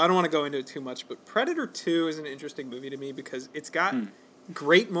everything, so I don't want to go into it too much, but Predator 2 is an interesting movie to me because it's got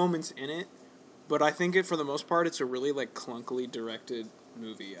great moments in it, but I think for the most part, it's a really, like, clunkily directed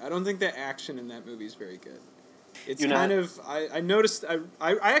movie. I don't think the action in that movie is very good. It's I noticed,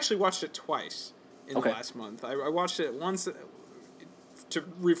 I actually watched it twice in the last month. I watched it once to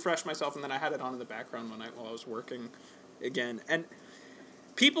refresh myself, and then I had it on in the background while I was working again. And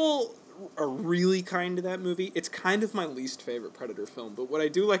people are really kind to that movie. It's kind of my least favorite Predator film, but what I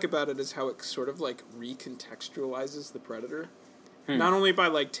do like about it is how it sort of, like, recontextualizes the Predator. Not only by,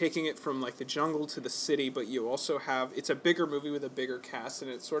 like, taking it from, like, the jungle to the city, but you also have... It's a bigger movie with a bigger cast,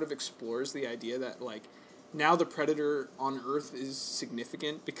 and it sort of explores the idea that, like, now the Predator on Earth is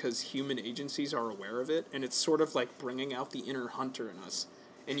significant because human agencies are aware of it, and it's sort of, like, bringing out the inner hunter in us.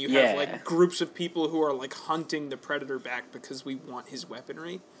 And you have, like, groups of people who are, like, hunting the Predator back because we want his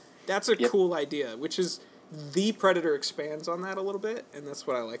weaponry. That's a cool idea, which is... The Predator expands on that a little bit, and that's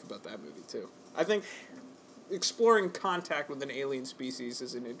what I like about that movie, too. I think... exploring contact with an alien species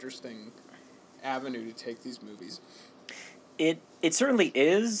is an interesting avenue to take these movies. It certainly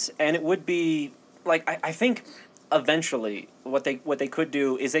is, and it would be like I think eventually what they could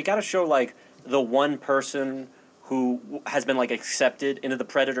do is they got to show like the one person who has been like accepted into the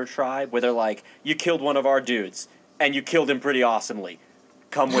Predator tribe, where they're like, you killed one of our dudes and you killed him pretty awesomely.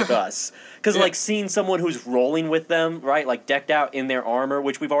 Come with us. Because, like, seeing someone who's rolling with them, right, like, decked out in their armor,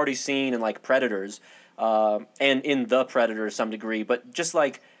 which we've already seen in, like, Predators, and in The Predator to some degree, but just,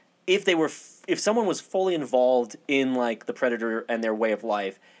 like, if someone was fully involved in, like, the Predator and their way of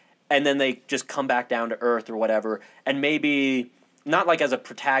life, and then they just come back down to Earth or whatever, and maybe not like as a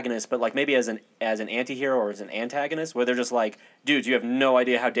protagonist, but like maybe as an anti-hero or as an antagonist, where they're just like, dudes, you have no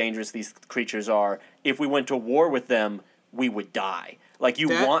idea how dangerous these creatures are. If we went to war with them, we would die. Like, you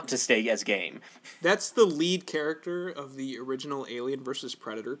want to stay as game. That's the lead character of the original Alien vs.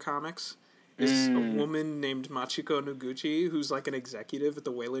 Predator comics. Is a woman named Machiko Noguchi, who's like an executive at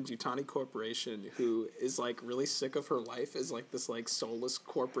the Weyland-Yutani Corporation, who is like really sick of her life as like this like soulless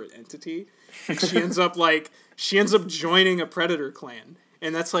corporate entity. And she ends up joining a Predator clan.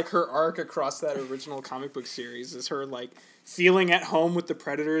 And that's like her arc across that original comic book series, is her like feeling at home with the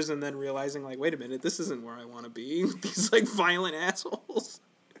Predators and then realizing like, wait a minute, this isn't where I want to be with these like violent assholes.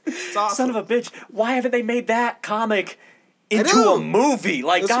 It's awesome. Son of a bitch. Why haven't they made that comic into a movie?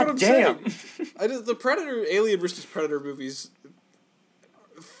 Like, goddamn. The Predator, Alien vs. Predator movies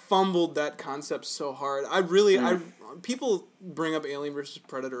fumbled that concept so hard. People bring up Alien vs.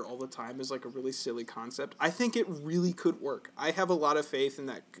 Predator all the time as like a really silly concept. I think it really could work. I have a lot of faith in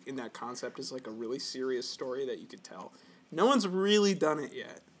that concept as like a really serious story that you could tell. No one's really done it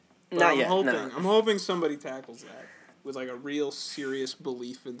yet. Not yet. I'm hoping somebody tackles that with like a real serious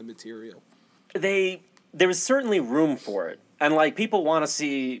belief in the material. There's certainly room for it. And, like, people want to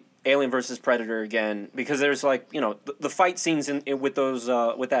see Alien vs. Predator again because there's, like, you know, the fight scenes with those,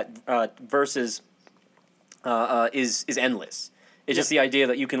 with that versus is endless. It's just the idea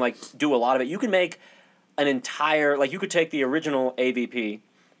that you can, like, do a lot of it. You can make an entire, like, you could take the original AVP,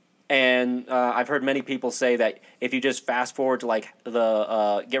 and I've heard many people say that if you just fast forward to, like,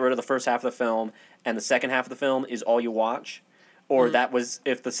 get rid of the first half of the film and the second half of the film is all you watch, or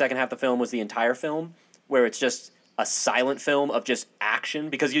if the second half of the film was the entire film, where it's just a silent film of just action,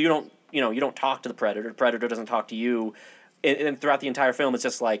 because you don't talk to the Predator doesn't talk to you, and throughout the entire film it's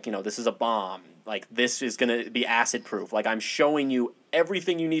just like, you know, this is a bomb, like, this is going to be acid proof, like, I'm showing you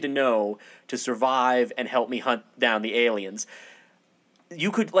everything you need to know to survive and help me hunt down the aliens. You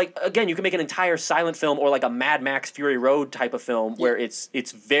could, like, again, you could make an entire silent film, or like a Mad Max Fury Road type of film where it's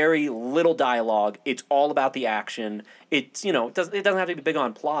very little dialogue, it's all about the action, it's, you know, it doesn't have to be big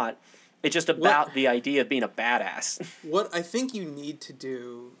on plot. It's just about the idea of being a badass. What I think you need to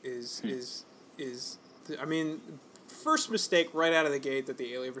do is I mean, first mistake right out of the gate that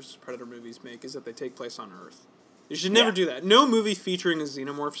the Alien vs. Predator movies make is that they take place on Earth. You should never do that. No movie featuring a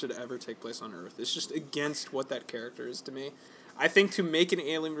xenomorph should ever take place on Earth. It's just against what that character is to me. I think to make an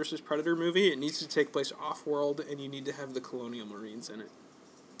Alien vs. Predator movie, it needs to take place off-world, and you need to have the Colonial Marines in it.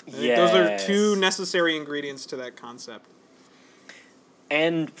 I think those are two necessary ingredients to that concept.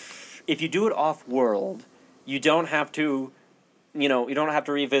 And if you do it off-world, you don't have to, you don't have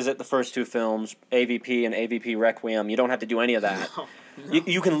to revisit the first two films, AVP and AVP Requiem. You don't have to do any of that. No.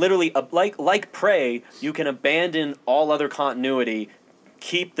 You can literally, like Prey, you can abandon all other continuity,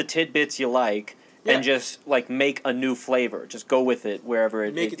 keep the tidbits you like, and just, like, make a new flavor. Just go with it wherever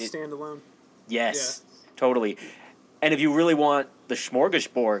it... Make it stand alone. Yes, totally. And if you really want the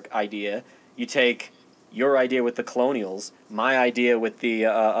smorgasbord idea, you take your idea with the Colonials, my idea with the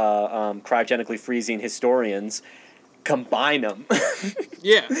cryogenically freezing historians, combine them.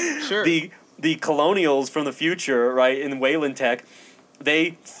 Yeah, sure. The Colonials from the future, right, in Weyland Tech,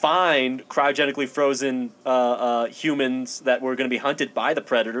 they find cryogenically frozen humans that were going to be hunted by the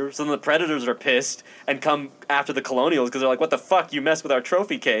Predators. So then the Predators are pissed and come after the Colonials because they're like, what the fuck, you messed with our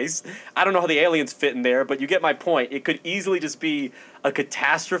trophy case. I don't know how the aliens fit in there, but you get my point. It could easily just be a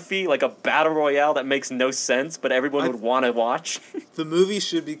catastrophe, like a battle royale that makes no sense, but everyone would want to watch. The movie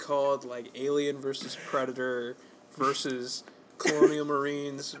should be called, like, Alien versus Predator versus Colonial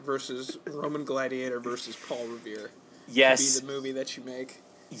Marines versus Roman Gladiator versus Paul Revere. Yes. Be the movie that you make.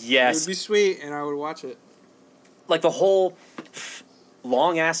 Yes. It would be sweet, and I would watch it. Like, the whole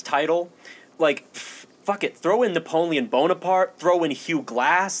long-ass title, like, fuck it, throw in Napoleon Bonaparte, throw in Hugh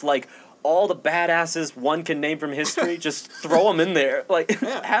Glass, like, all the badasses one can name from history, just throw them in there. Like,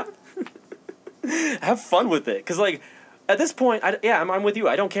 have fun with it. Because, like, at this point, I'm with you.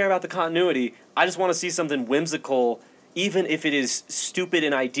 I don't care about the continuity. I just want to see something whimsical. Even if it is stupid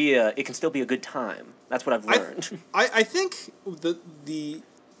in idea, it can still be a good time. That's what I've learned. I think the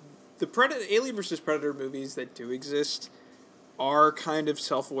Alien vs. Predator movies that do exist are kind of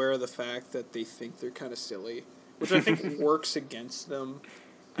self-aware of the fact that they think they're kind of silly, which I think works against them.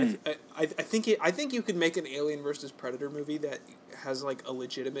 I think you could make an Alien vs. Predator movie that has, like, a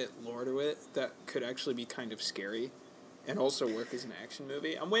legitimate lore to it that could actually be kind of scary and also work as an action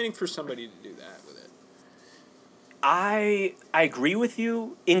movie. I'm waiting for somebody to do that with it. I agree with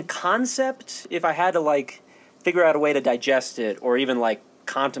you. In concept, if I had to, like, figure out a way to digest it or even, like,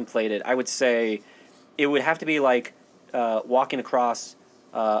 contemplate it, I would say it would have to be like walking across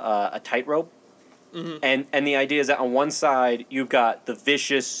a tightrope. And the idea is that on one side you've got the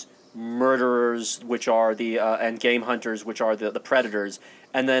vicious murderers, which are the and game hunters, which are the predators,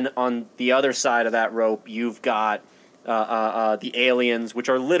 and then on the other side of that rope you've got the aliens, which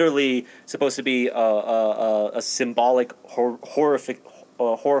are literally supposed to be a symbolic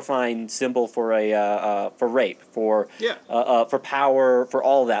horrifying symbol for for rape, for power, for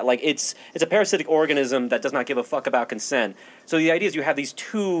all of that. Like it's a parasitic organism that does not give a fuck about consent. So the idea is you have these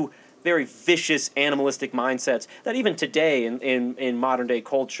two very vicious animalistic mindsets that even today in modern day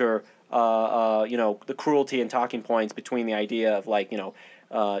culture, the cruelty and talking points between the idea of like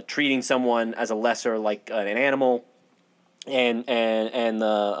treating someone as a lesser like an animal. And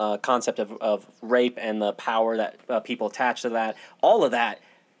the concept of rape and the power that people attach to that, all of that,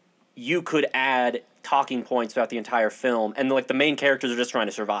 you could add talking points throughout the entire film, and like the main characters are just trying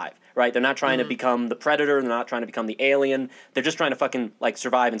to survive, right? They're not trying to become the predator, they're not trying to become the alien, they're just trying to fucking like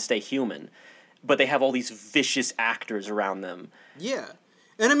survive and stay human, but they have all these vicious actors around them. Yeah.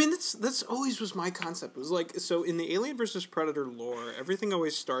 And I mean, that's always was my concept. It was like, so in the Alien versus Predator lore, everything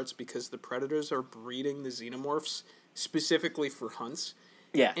always starts because the predators are breeding the xenomorphs specifically for hunts.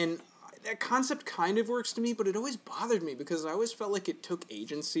 Yeah. And that concept kind of works to me, but it always bothered me because I always felt like it took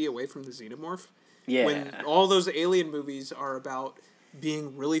agency away from the xenomorph. Yeah. When all those Alien movies are about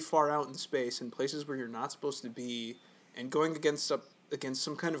being really far out in space in places where you're not supposed to be and going against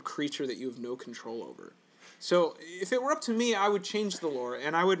some kind of creature that you have no control over. So if it were up to me, I would change the lore,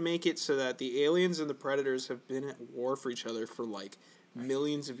 and I would make it so that the aliens and the predators have been at war for each other for like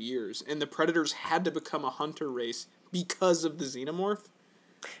millions of years, and the predators had to become a hunter race because of the xenomorph.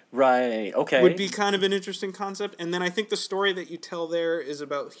 Right, okay. Would be kind of an interesting concept. And then I think the story that you tell there is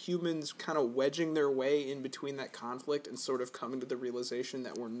about humans kind of wedging their way in between that conflict and sort of coming to the realization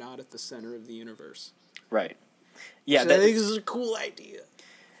that we're not at the center of the universe. Right. Yeah, so I think this is a cool idea.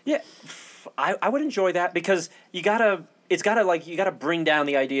 Yeah, I would enjoy that because you gotta bring down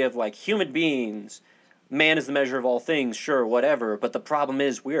the idea of like human beings, man is the measure of all things, sure, whatever, but the problem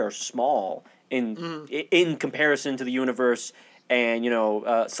is we are small in comparison to the universe and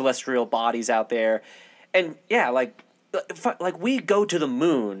celestial bodies out there. And yeah, like we go to the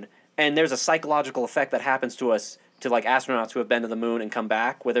moon and there's a psychological effect that happens to us, to like astronauts who have been to the moon and come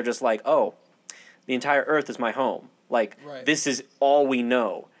back, where they're just like, oh, the entire Earth is my home. Like, This is all we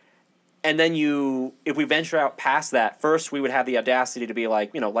know. And then if we venture out past that, first we would have the audacity to be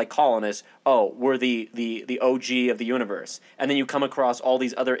like, like colonists, oh, we're the OG of the universe. And then you come across all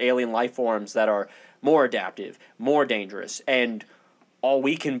these other alien life forms that are more adaptive, more dangerous. And all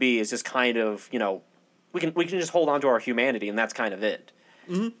we can be is just kind of, we can just hold on to our humanity, and that's kind of it.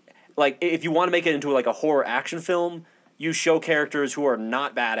 Mm-hmm. Like, if you want to make it into like a horror action film, you show characters who are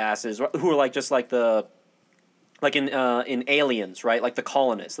not badasses, who are like just like like in Aliens, right? Like the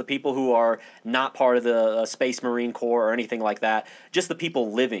colonists, the people who are not part of the Space Marine Corps or anything like that. Just the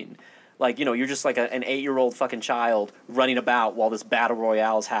people living. Like, you're just like an 8-year-old fucking child running about while this battle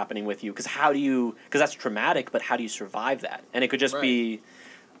royale is happening with you. Because that's traumatic, but how do you survive that? And it could just be...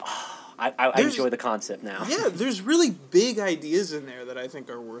 I enjoy the concept now. Yeah, there's really big ideas in there that I think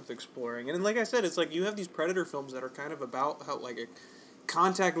are worth exploring. And like I said, it's like you have these Predator films that are kind of about how like a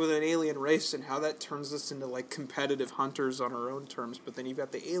contact with an alien race and how that turns us into like competitive hunters on our own terms. But then you've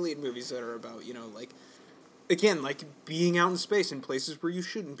got the Alien movies that are about, like, again, like being out in space in places where you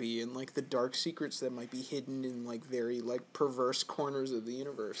shouldn't be, and like the dark secrets that might be hidden in like very like perverse corners of the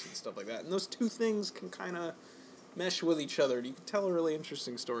universe and stuff like that. And those two things can kind of mesh with each other. You can tell a really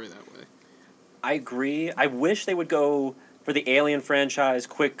interesting story that way. I agree. I wish they would go for the Alien franchise.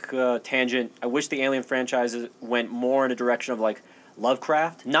 Quick tangent. I wish the Alien franchise went more in a direction of like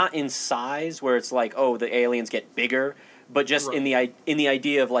Lovecraft, not in size where it's like, oh, the aliens get bigger, but just in the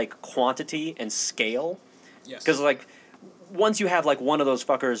idea of like quantity and scale. Yes. Because like once you have like one of those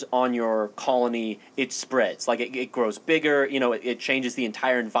fuckers on your colony, it spreads. Like it grows bigger. It changes the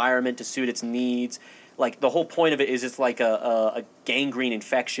entire environment to suit its needs. Like the whole point of it is it's like a gangrene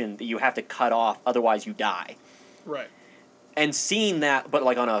infection that you have to cut off, otherwise you die. Right. And seeing that, but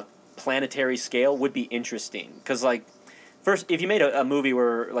like on a planetary scale, would be interesting. Because like, first, if you made a movie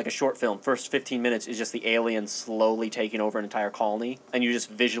where, like a short film, first 15 minutes is just the aliens slowly taking over an entire colony, and you just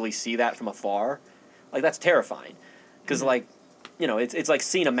visually see that from afar, like, that's terrifying. Because, like, it's like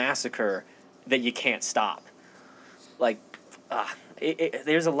seeing a massacre that you can't stop. Like,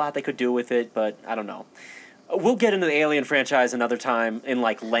 there's a lot they could do with it, but I don't know. We'll get into the Alien franchise another time in,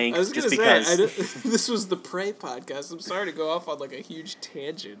 like, length. I was just gonna say, because this was the Prey podcast. I'm sorry to go off on, like, a huge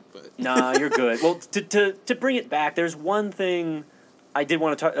tangent, but... Nah, you're good. Well, to bring it back, there's one thing I did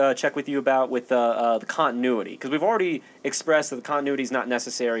want to check with you about with the continuity, because we've already expressed that the continuity is not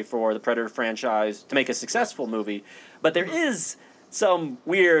necessary for the Predator franchise to make a successful movie, but there is some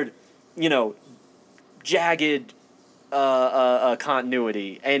weird, jagged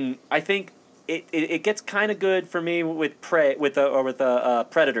continuity, and I think it gets kind of good for me with Predators,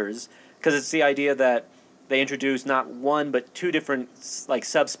 because it's the idea that they introduce not one but two different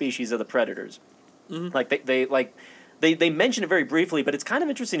subspecies of the Predators. Mm-hmm. They mention it very briefly, but it's kind of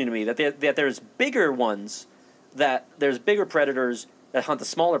interesting to me that there's bigger ones, that there's bigger predators that hunt the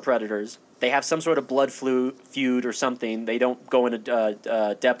smaller predators. They have some sort of blood feud or something. They don't go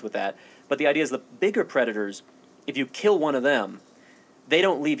into depth with that. But the idea is the bigger predators, if you kill one of them, they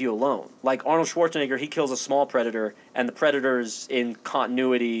don't leave you alone. Like Arnold Schwarzenegger, he kills a small predator, and the predators in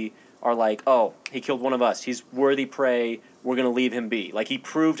continuity are like, oh, he killed one of us. He's worthy prey. We're going to leave him be. Like, he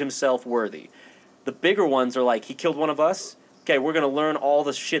proved himself worthy. The bigger ones are like, he killed one of us. Okay, we're going to learn all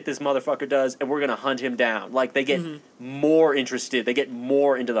the shit this motherfucker does, and we're going to hunt him down. Like, they get more interested. They get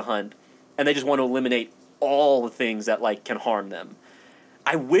more into the hunt, and they just want to eliminate all the things that, can harm them.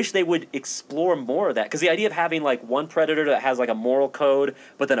 I wish they would explore more of that, because the idea of having, one predator that has, a moral code,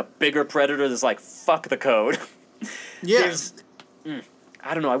 but then a bigger predator that's like, fuck the code. Yes.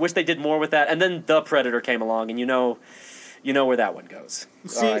 I don't know. I wish they did more with that. And then The Predator came along, and you know where that one goes.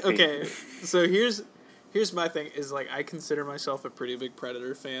 See, okay, so here's my thing, is, I consider myself a pretty big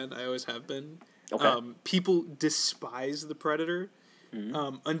Predator fan. I always have been. Okay. People despise The Predator.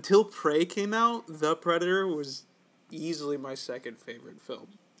 Mm-hmm. Until Prey came out, The Predator was easily my second favorite film.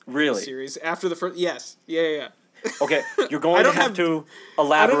 Really? The series. After the first... Yes. Yeah. Okay, you're going to have to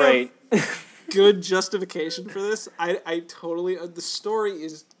elaborate. I don't have good justification for this. I totally... the story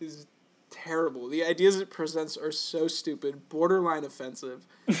is terrible. The ideas it presents are so stupid, borderline offensive.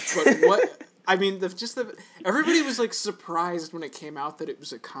 But what... I mean, everybody was, surprised when it came out that it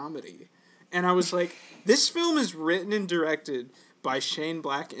was a comedy. And I was like, this film is written and directed by Shane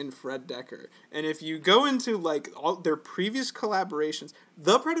Black and Fred Dekker. And if you go into, all their previous collaborations,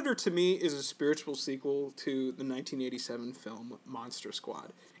 The Predator, to me, is a spiritual sequel to the 1987 film Monster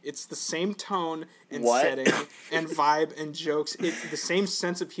Squad. It's the same tone and setting and vibe and jokes. It's the same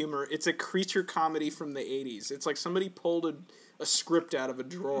sense of humor. It's a creature comedy from the 80s. It's like somebody pulled a script out of a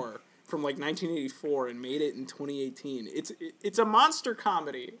drawer from, 1984 and made it in 2018. It's a monster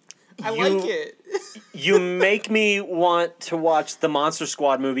comedy. I like it. You make me want to watch the Monster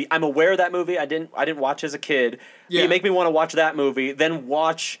Squad movie. I'm aware of that movie. I didn't watch as a kid. Yeah. You make me want to watch that movie, then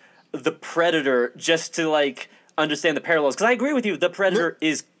watch The Predator just to understand the parallels. Because I agree with you, The Predator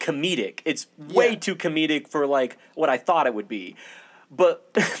is comedic. It's way too comedic for what I thought it would be.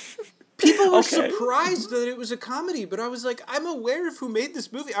 But people were surprised that it was a comedy, but I was like, I'm aware of who made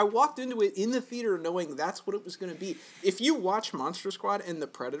this movie. I walked into it in the theater knowing that's what it was going to be. If you watch Monster Squad and The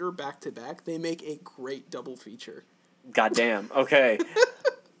Predator back to back, they make a great double feature. Goddamn. Okay.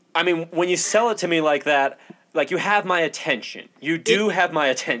 I mean, when you sell it to me like that, you have my attention. You do have my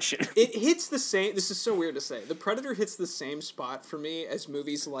attention. It hits the same... This is so weird to say. The Predator hits the same spot for me as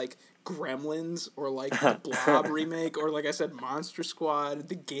movies like Gremlins or the Blob remake or, like I said, Monster Squad,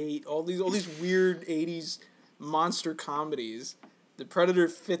 The Gate, all these weird 80s monster comedies. The Predator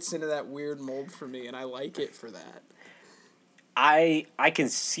fits into that weird mold for me, and I like it for that. I can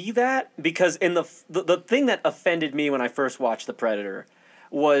see that, because in the thing that offended me when I first watched The Predator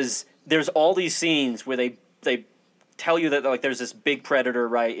was there's all these scenes where they tell you that there's this big predator,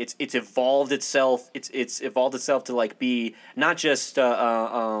 right? It's evolved itself. It's evolved itself to be not just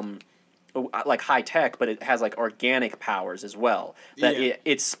high tech, but it has organic powers as well. That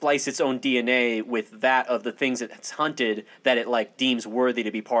it spliced its own DNA with that of the things it's hunted that it deems worthy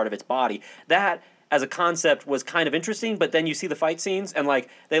to be part of its body. That as a concept was kind of interesting, but then you see the fight scenes and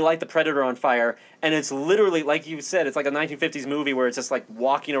they light the predator on fire, and it's literally, like you said, it's like a 1950s movie where it's just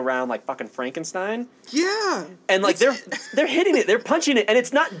fucking around like fucking Frankenstein. Yeah. And they're hitting it, they're punching it, and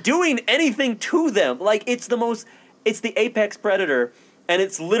it's not doing anything to them. It's the apex predator, and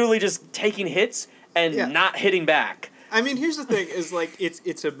it's literally just taking hits and not hitting back. I mean, here's the thing: is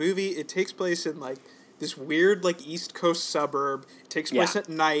it's a movie. It takes place in this weird East Coast suburb. It takes place at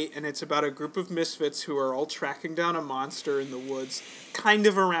night, and it's about a group of misfits who are all tracking down a monster in the woods, kind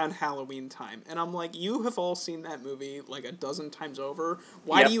of around Halloween time. And I'm like, you have all seen that movie a dozen times over.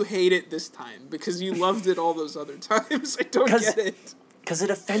 Why do you hate it this time? Because you loved it all those other times. I don't get it. Because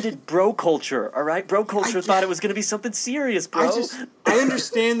it offended bro culture, all right? Bro culture thought it was going to be something serious, bro. I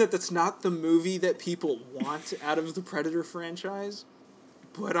understand that that's not the movie that people want out of the Predator franchise,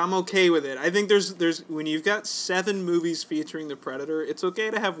 but I'm okay with it. I think there's when you've got 7 movies featuring the Predator, it's okay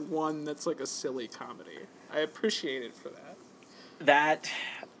to have one that's a silly comedy. I appreciate it for that. that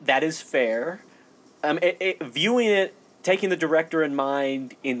is fair. Viewing it, taking the director in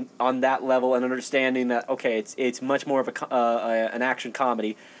mind on that level, and understanding that okay, it's much more of an action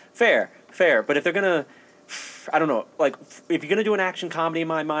comedy. Fair. But if they're gonna, I don't know, like if you're gonna do an action comedy, in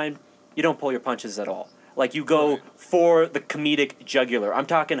my mind, you don't pull your punches at all. Like you go for the comedic jugular. I'm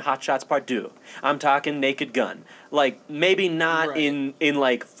talking Hot Shots Part 2. I'm talking Naked Gun. Like maybe not in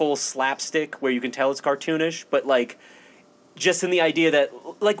like full slapstick where you can tell it's cartoonish, but like just in the idea that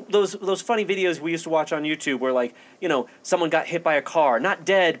like those funny videos we used to watch on YouTube where like, you know, someone got hit by a car, not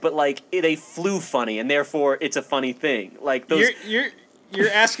dead, but like they flew funny and therefore it's a funny thing. Like those You're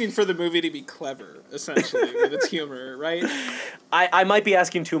asking for the movie to be clever, essentially, with its humor, right? I might be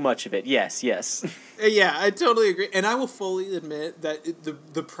asking too much of it. Yes. Yeah, I totally agree. And I will fully admit that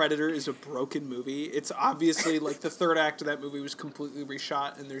the Predator is a broken movie. It's obviously, like, the third act of that movie was completely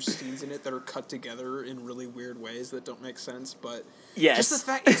reshot, and there's scenes in it that are cut together in really weird ways that don't make sense. But just the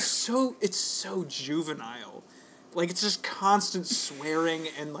fact it's so juvenile. Like, it's just constant swearing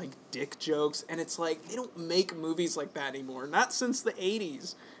and, like, dick jokes, and it's like, they don't make movies like that anymore. Not since the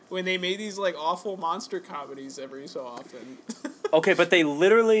 80s, when they made these, like, awful monster comedies every so often. Okay, but they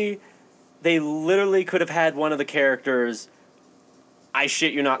literally could have had one of the characters, I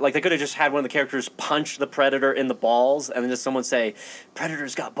shit you not, like, they could have just had one of the characters punch the Predator in the balls, and then just someone say,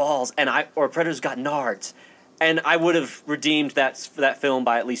 Predator's got balls, or Predator's got nards. And I would have redeemed that film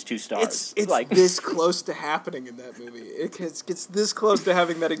by at least 2 stars. It's like this close to happening in that movie. It gets this close to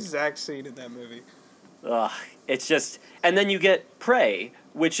having that exact scene in that movie. It's just... And then you get Prey,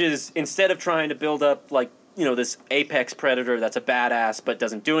 which is, instead of trying to build up, like, you know, this apex predator that's a badass but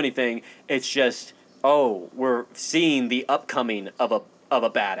doesn't do anything, it's just, we're seeing the upcoming of a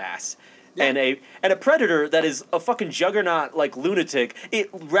badass. Yeah. And a predator that is a fucking juggernaut, like, lunatic. It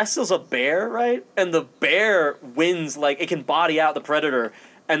wrestles a bear, right? And the bear wins, like, it can body out the predator,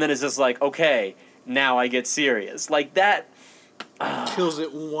 and then it's just like, okay, now I get serious. Like, that... kills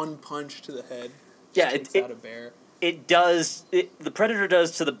it one punch to the head. Yeah, out a bear. It does... the predator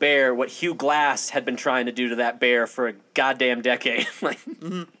does to the bear what Hugh Glass had been trying to do to that bear for a goddamn decade. Like...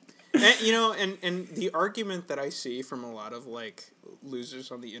 Mm-hmm. And, you know, and the argument that I see from a lot of, like,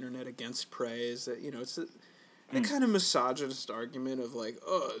 losers on the internet against Prey is that, you know, it's the kind of misogynist argument of, like,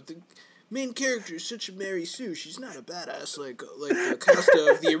 the main character is such a Mary Sue, she's not a badass like the cast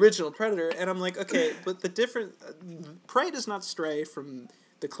of the original Predator. And I'm like, okay, but the different... Prey does not stray from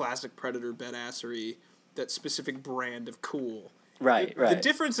the classic Predator badassery, that specific brand of cool. Right. The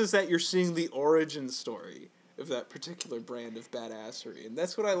difference is that you're seeing the origin story of that particular brand of badassery, and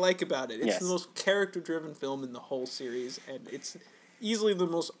that's what I like about it. It's the most character-driven film in the whole series, and it's easily the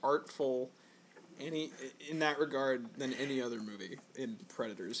most artful in that regard than any other movie in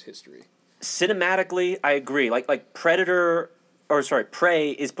Predator's history. Cinematically, I agree. Like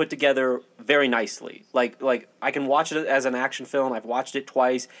Prey is put together very nicely. Like I can watch it as an action film. I've watched it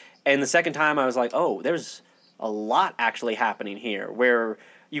twice, and the second time I was like, oh, there's a lot actually happening here, where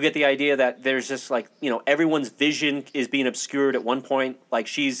you get the idea that there's just, like, you know, everyone's vision is being obscured at one point. Like,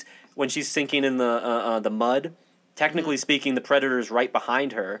 when she's sinking in the mud, technically speaking, the Predator's right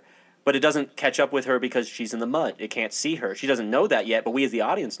behind her, but it doesn't catch up with her because she's in the mud. It can't see her. She doesn't know that yet, but we as the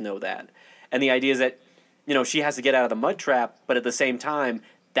audience know that. And the idea is that, you know, she has to get out of the mud trap, but at the same time,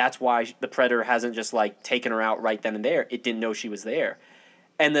 that's why the Predator hasn't just, like, taken her out right then and there. It didn't know she was there.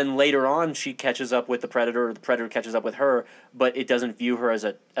 And then later on, she catches up with the Predator, or the Predator catches up with her, but it doesn't view her as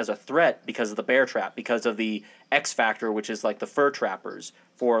a threat because of the bear trap, because of the X Factor, which is like the fur trappers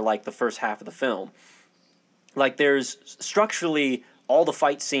for like the first half of the film. Like, there's structurally, all the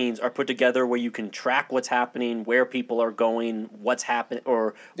fight scenes are put together where you can track what's happening, where people are going, what's happening,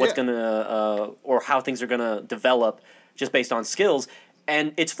 or what's gonna, or how things are gonna develop just based on skills,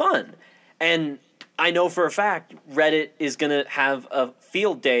 and it's fun. And I know for a fact Reddit is going to have a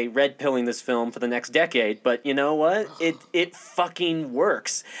field day red-pilling this film for the next decade, but you know what? It fucking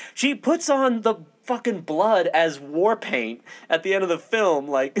works. She puts on the fucking blood as war paint at the end of the film,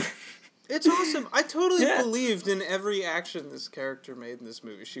 like... It's awesome. I totally believed in every action this character made in this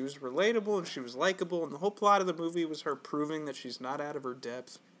movie. She was relatable and she was likable, and the whole plot of the movie was her proving that she's not out of her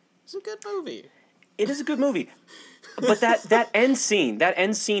depth. It's a good movie. It is a good movie. But that end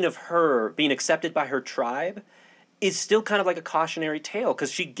scene of her being accepted by her tribe is still kind of like a cautionary tale,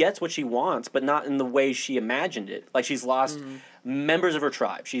 because she gets what she wants, but not in the way she imagined it. Like, she's lost members of her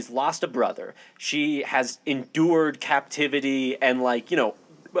tribe. She's lost a brother. She has endured captivity and, like, you know,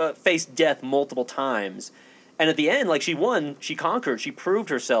 faced death multiple times. And at the end, like, she won, she conquered, she proved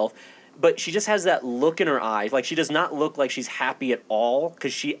herself, but she just has that look in her eyes. Like, she does not look like she's happy at all,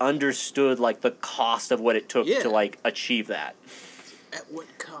 because she understood, like, the cost of what it took to, like, achieve that. At what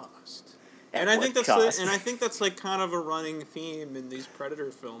cost? At And I what think that's cost? and I think that's like kind of a running theme in these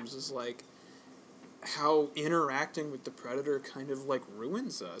Predator films is like how interacting with the Predator kind of like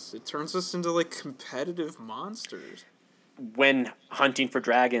ruins us. It turns us into like competitive monsters. When hunting for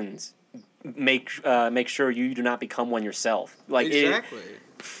dragons, make sure you do not become one yourself. Like exactly.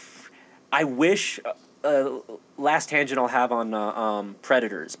 I wish. Last tangent I'll have on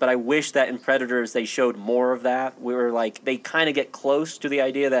Predators, but I wish that in Predators they showed more of that. Where like they kind of get close to the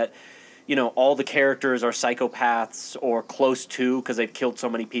idea that, you know, all the characters are psychopaths or close to because they've killed so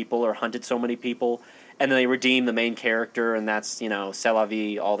many people or hunted so many people, and then they redeem the main character, and that's, you know, c'est la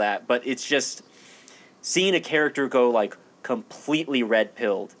vie, all that. But it's just seeing a character go like completely red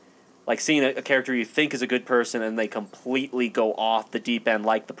pilled, like seeing a character you think is a good person and they completely go off the deep end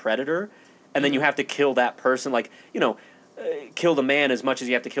like the Predator. And then you have to kill that person, like, you know, kill the man as much as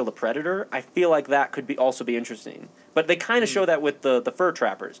you have to kill the Predator. I feel like that could also be interesting. But they kind of show that with the fur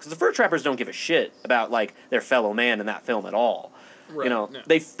trappers, because the fur trappers don't give a shit about like their fellow man in that film at all. Right, you know, no.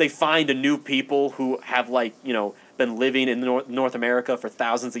 They find a new people who have like, you know, been living in North America for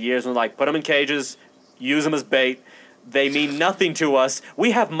thousands of years, and like put them in cages, use them as bait. They mean nothing to us.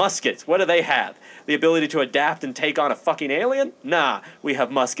 We have muskets. What do they have? The ability to adapt and take on a fucking alien? Nah, we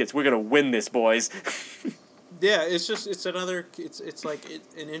have muskets. We're gonna win this, boys. Yeah, it's like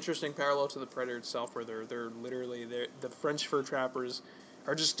an interesting parallel to the Predator itself, where they're literally the French fur trappers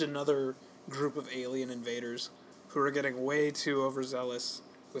are just another group of alien invaders who are getting way too overzealous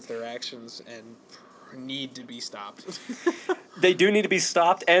with their actions and need to be stopped. They do need to be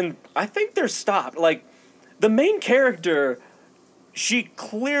stopped, and I think they're stopped. Like, the main character, she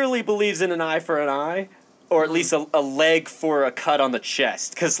clearly believes in an eye for an eye, or at least a leg for a cut on the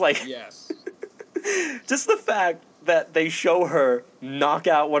chest. Because, like, yes. Just the fact that they show her knock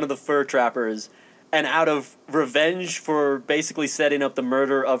out one of the fur trappers, and out of revenge for basically setting up the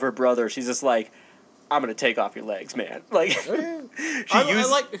murder of her brother, she's just like, I'm going to take off your legs, man. Like, I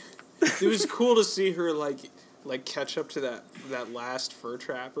like, it was cool to see her, like catch up to that last fur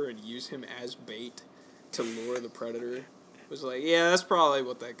trapper and use him as bait to lure the Predator. It was like, yeah, that's probably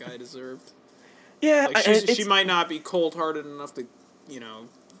what that guy deserved. Yeah, like she might not be cold-hearted enough to, you know,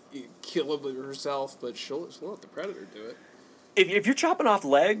 kill him herself, but she'll let the Predator do it. If you're chopping off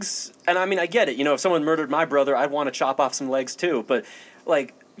legs, and I mean, I get it. You know, if someone murdered my brother, I'd want to chop off some legs too. But,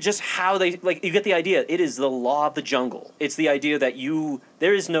 like, just how they, like, you get the idea. It is the law of the jungle. It's the idea that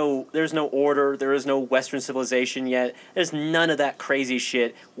there's no order, there is no Western civilization yet. There's none of that crazy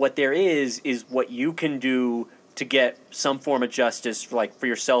shit. What there is what you can do to get some form of justice for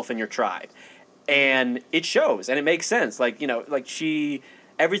yourself and your tribe. And it shows, and it makes sense. Like, you know, like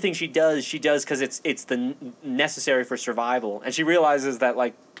everything she does because it's the necessary for survival. And she realizes that,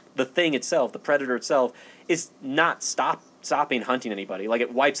 like, the thing itself, the Predator itself, is not stopping hunting anybody. Like,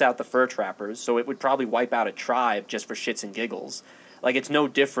 it wipes out the fur trappers, so it would probably wipe out a tribe just for shits and giggles. Like, it's no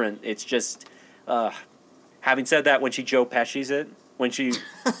different. It's just, having said that, when she Joe Pesci's it,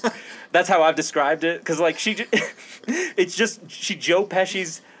 that's how I've described it. Because, like, she Joe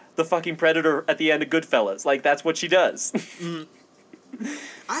Pesci's the fucking Predator at the end of Goodfellas. Like, that's what she does.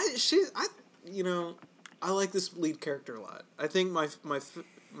 I like this lead character a lot. I think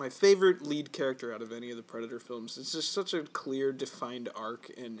my favorite lead character out of any of the Predator films. It's just such a clear, defined arc,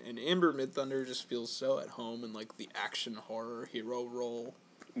 and Amber Midthunder just feels so at home in, like, the action horror hero role.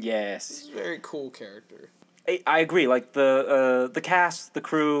 Yes. This is a very cool character. I agree. Like, the cast, the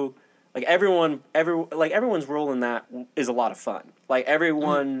crew, like, everyone's role in that is a lot of fun. Like,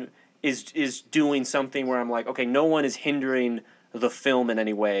 everyone is doing something where I'm like, okay, no one is hindering the film in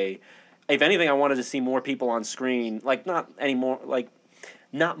any way. If anything, I wanted to see more people on screen, like,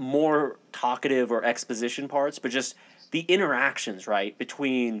 not more talkative or exposition parts, but just the interactions, right,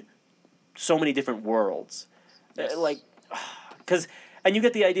 between so many different worlds. Yes. And you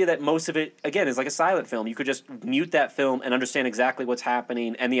get the idea that most of it, again, is like a silent film. You could just mute that film and understand exactly what's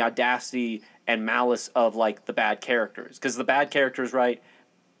happening, and the audacity and malice of, like, the bad characters. Because the bad characters, right,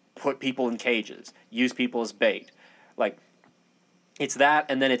 put people in cages, use people as bait. Like, it's that,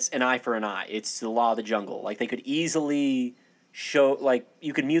 and then it's an eye for an eye. It's the law of the jungle. Like, they could easily show, like,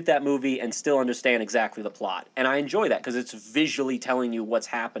 you could mute that movie and still understand exactly the plot. And I enjoy that because it's visually telling you what's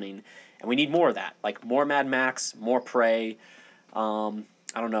happening, and we need more of that. Like, more Mad Max, more Prey,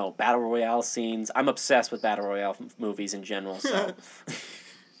 I don't know, Battle Royale scenes. I'm obsessed with Battle Royale movies in general, so.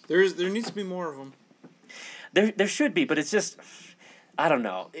 There needs to be more of them. There should be, but it's just, I don't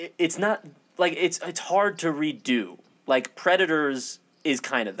know. It's not, like, it's hard to redo. Like, Predators is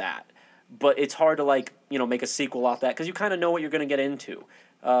kind of that. But it's hard to, like, you know, make a sequel off that because you kind of know what you're going to get into.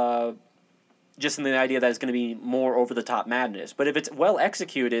 just in the idea that it's going to be more over the top madness. But if it's well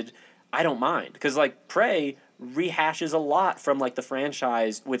executed, I don't mind, because like Prey rehashes a lot from like the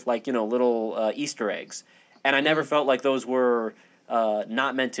franchise with like, you know, little Easter eggs, and I never felt like those were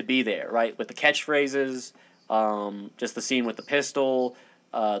not meant to be there, right? With the catchphrases, just the scene with the pistol,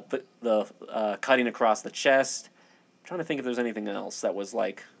 the cutting across the chest. I'm trying to think if there's anything else that was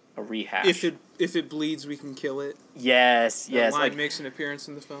like a rehash. If it bleeds, we can kill it. Yes, That line like, makes an appearance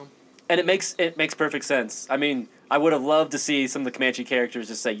in the film. and it makes perfect sense. I mean, I would have loved to see some of the Comanche characters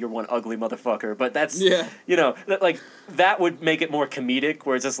just say, "You're one ugly motherfucker," but that's, you know, that would make it more comedic.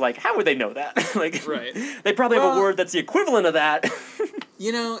 Where it's just like, how would they know that? Like, right? They probably have a word that's the equivalent of that.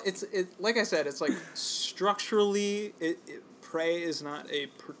 You know, it's like I said, it's like structurally, Prey is not a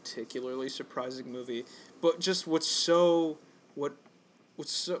particularly surprising movie, but just what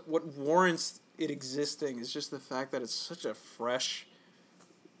warrants it existing is just the fact that it's such a fresh,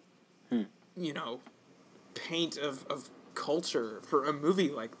 you know, paint of culture for a movie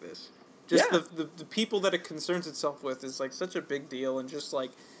like this. Just the people that it concerns itself with is like such a big deal, and just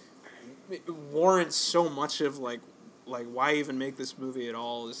like it warrants so much of like why even make this movie at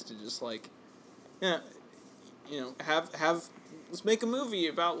all is to just like, yeah, you know, have let's make a movie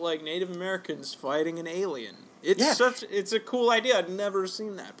about like Native Americans fighting an alien. It's a cool idea. I'd never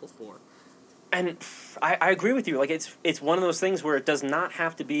seen that before. And I agree with you. Like, it's one of those things where it does not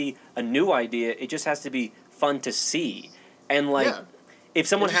have to be a new idea. It just has to be fun to see. And like, if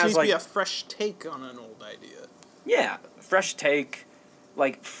someone it just has needs like to be a fresh take on an old idea. Yeah, fresh take.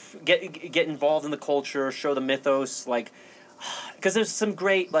 Like, get involved in the culture, show the mythos. Like, because there's some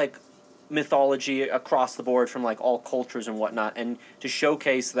great like mythology across the board from like all cultures and whatnot, and to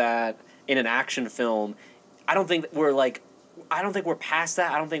showcase that in an action film, I don't think we're past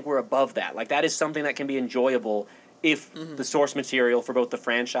that. I don't think we're above that. Like, that is something that can be enjoyable if the source material for both the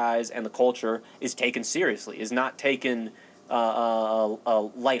franchise and the culture is taken seriously, is not taken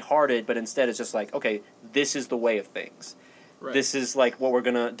lighthearted, but instead it's just like, okay, this is the way of things. Right. This is like what we're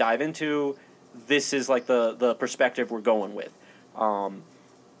gonna dive into. This is like the perspective we're going with.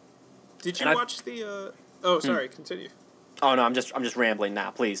 Did you watch the? Oh, sorry. Continue. Oh no, I'm just rambling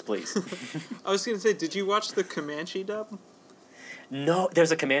now. Please. I was gonna say, did you watch the Comanche dub? No,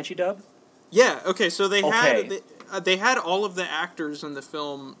 there's a Comanche dub? Yeah, okay, so they had all of the actors in the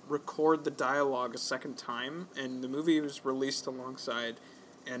film record the dialogue a second time, and the movie was released alongside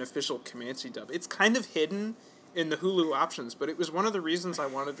an official Comanche dub. It's kind of hidden in the Hulu options, but it was one of the reasons I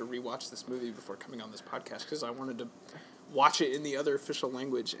wanted to rewatch this movie before coming on this podcast, because I wanted to watch it in the other official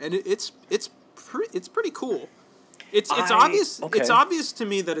language, and it's pretty cool. It's obvious. Okay. It's obvious to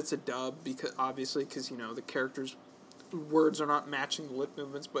me that it's a dub because you know the characters' words are not matching the lip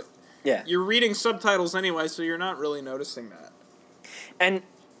movements, but you're reading subtitles anyway, so you're not really noticing that. And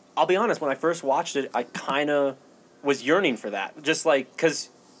I'll be honest, when I first watched it, I kind of was yearning for that, just like because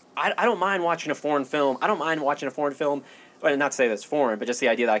I don't mind watching a foreign film. I don't mind watching a foreign film, well, not to say that's foreign, but just the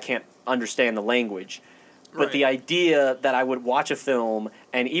idea that I can't understand the language. But the idea that I would watch a film,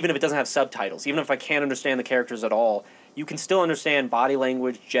 and even if it doesn't have subtitles, even if I can't understand the characters at all, you can still understand body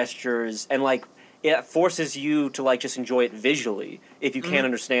language, gestures, and like it forces you to like just enjoy it visually if you can't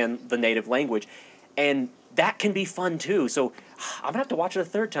understand the native language. And that can be fun too. So I'm going to have to watch it a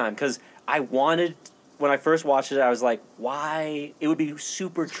third time, because when I first watched it, I was like, why? It would be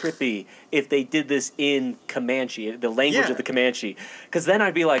super trippy if they did this in Comanche, the language of the Comanche. Because then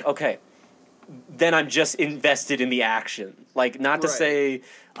I'd be like, okay, then I'm just invested in the action. Like, not to say,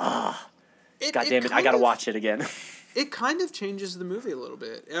 God damn it, I gotta watch it again. It kind of changes the movie a little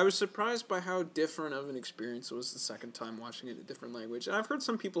bit. I was surprised by how different of an experience it was the second time watching it in a different language. And I've heard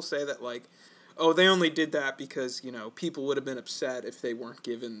some people say that, like, oh, they only did that because, you know, people would have been upset if they weren't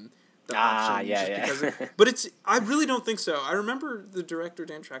given the option. But I really don't think so. I remember the director,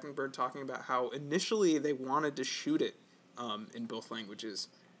 Dan Trachtenberg, talking about how initially they wanted to shoot it in both languages.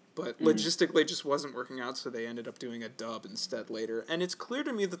 But logistically, it just wasn't working out, so they ended up doing a dub instead later. And it's clear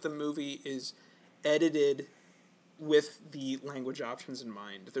to me that the movie is edited with the language options in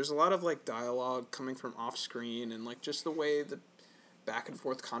mind. There's a lot of like dialogue coming from off screen, and like just the way the back and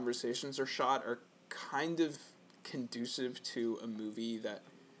forth conversations are shot are kind of conducive to a movie that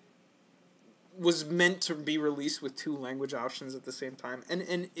was meant to be released with two language options at the same time.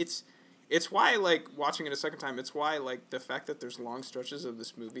 And it's why, like, watching it a second time, it's why, like, the fact that there's long stretches of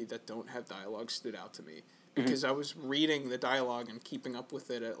this movie that don't have dialogue stood out to me. Because I was reading the dialogue and keeping up with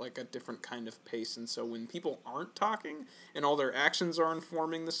it at, like, a different kind of pace. And so when people aren't talking and all their actions are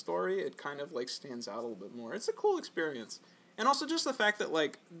informing the story, it kind of, like, stands out a little bit more. It's a cool experience. And also just the fact that,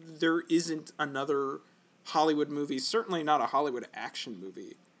 like, there isn't another Hollywood movie, certainly not a Hollywood action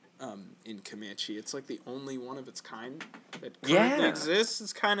movie, in Comanche. It's like the only one of its kind that currently exists.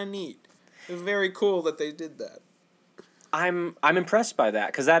 It's kind of neat. It's very cool that they did that. I'm impressed by that,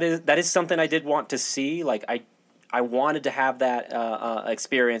 because that is something I did want to see. Like I wanted to have that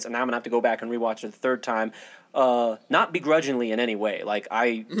experience, and now I'm gonna have to go back and rewatch it the third time. Not begrudgingly in any way. Like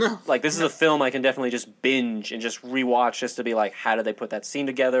this is a film I can definitely just binge and just rewatch just to be like, how did they put that scene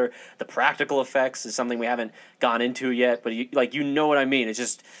together? The practical effects is something we haven't gone into yet, but you know what I mean. It's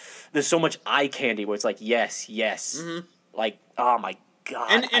just there's so much eye candy where it's like yes, like oh my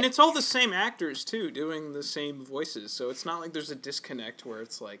god. And it's all the same actors too doing the same voices, so it's not like there's a disconnect where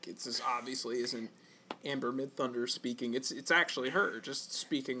it's like it's this obviously isn't Amber Midthunder speaking. It's actually her just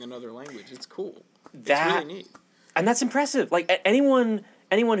speaking another language. It's cool. It's really neat. And that's impressive. Like anyone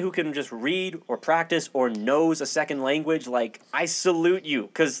who can just read or practice or knows a second language, like I salute you,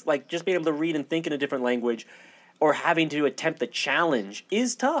 because like just being able to read and think in a different language or having to attempt the challenge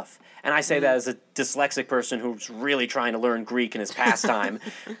is tough. And I say that as a dyslexic person who's really trying to learn Greek in his pastime.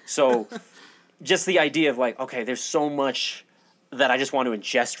 So just the idea of like, okay, there's so much that I just want to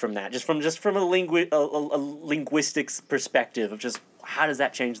ingest from that, just from a linguistics perspective of just how does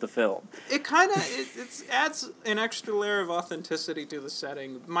that change the film? It kind of it adds an extra layer of authenticity to the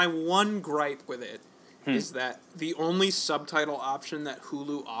setting. My one gripe with it is that the only subtitle option that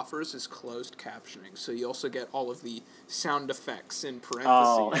Hulu offers is closed captioning. So you also get all of the sound effects in parentheses.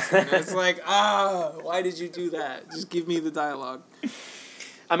 Oh. And it's like, why did you do that? Just give me the dialogue.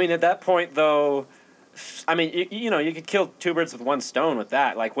 I mean, at that point, though, I mean, you could kill two birds with one stone with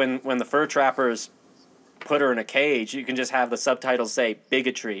that. Like when the fur trappers put her in a cage, you can just have the subtitles say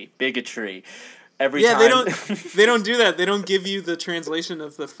bigotry every time. They don't do that. They don't give you the translation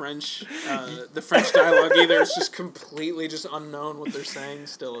of the French dialogue either. It's just completely just unknown what they're saying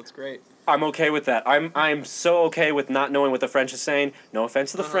still. It's great. I'm okay with that. I'm so okay with not knowing what the French is saying. No offense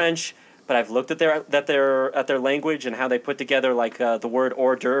to the French, but I've looked at their language and how they put together like the word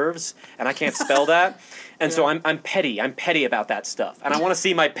hors d'oeuvres, and I can't spell that. And so I'm petty. I'm petty about that stuff. And I want to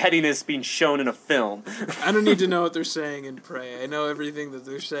see my pettiness being shown in a film. I don't need to know what they're saying in Prey. I know everything that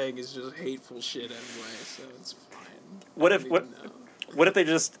they're saying is just hateful shit anyway, so it's fine. What if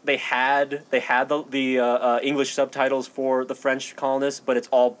they had the English subtitles for the French colonists, but it's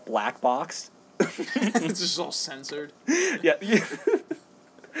all black boxed? It's just all censored. Yeah.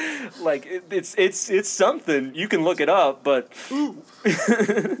 Like it's something. You can look it up, but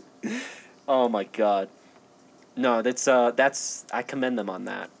oh my god. No, that's I commend them on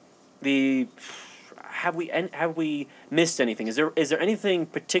that. Have we missed anything? Is there anything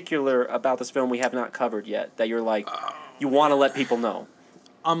particular about this film we have not covered yet that you're like you want to let people know?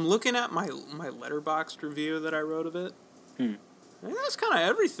 I'm looking at my Letterboxd review that I wrote of it. I think that's kind of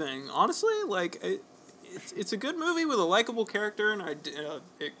everything. Honestly, like it's a good movie with a likable character and a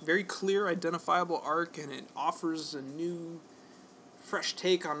very clear, identifiable arc, and it offers a new, fresh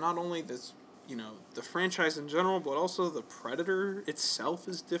take on not only this, the franchise in general, but also the Predator itself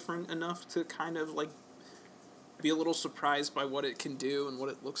is different enough to kind of like be a little surprised by what it can do and what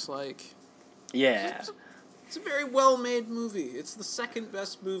it looks like. Yeah. It's a very well-made movie. It's the second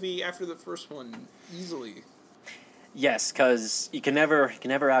best movie after the first one, easily. Yes, because you can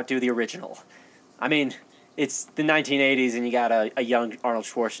never outdo the original. I mean, it's the 1980s and you got a young Arnold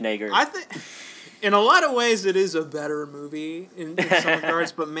Schwarzenegger. I think, in a lot of ways, it is a better movie in some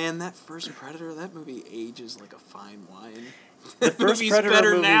regards, but man, that first Predator, that movie ages like a fine wine. The first movie's Predator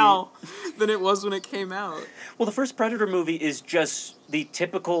better movie now than it was when it came out. Well, the first Predator movie is just the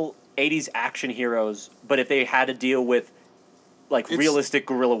typical 80s action heroes, but if they had to deal with realistic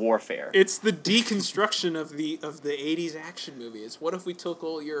guerrilla warfare. It's the deconstruction of the 80s action movie. It's what if we took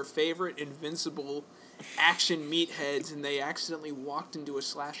all your favorite invincible action meatheads and they accidentally walked into a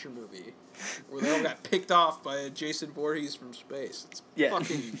slasher movie where they all got picked off by a Jason Voorhees from space. It's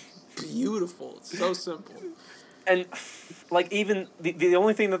fucking beautiful. It's so simple. And like even the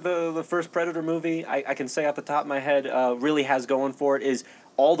only thing that the first Predator movie I can say off the top of my head really has going for it is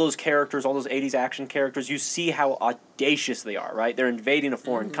all those characters, all those 80s action characters, you see how audacious they are, right? They're invading a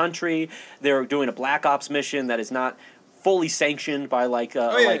foreign country. They're doing a Black Ops mission that is not fully sanctioned by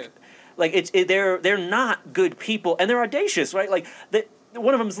they're not good people, and they're audacious, right? Like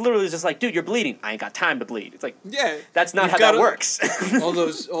one of them is literally just like, dude, you're bleeding. I ain't got time to bleed. It's like, that's not how that works. all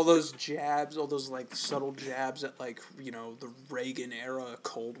those jabs, all those like subtle jabs at like, the Reagan era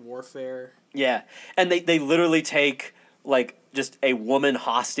Cold Warfare. Yeah, and they literally take like just a woman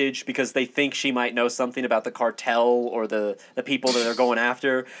hostage because they think she might know something about the cartel or the people that they're going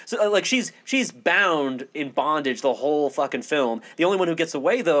after. So like she's bound in bondage the whole fucking film. The only one who gets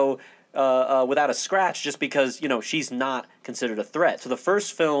away though without a scratch just because, she's not considered a threat. So the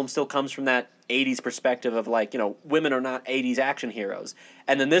first film still comes from that 80s perspective of like, women are not 80s action heroes.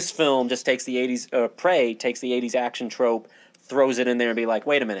 And then this film just takes the 80s, Prey takes the 80s action trope, throws it in there and be like,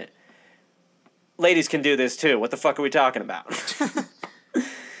 wait a minute. Ladies can do this too. What the fuck are we talking about?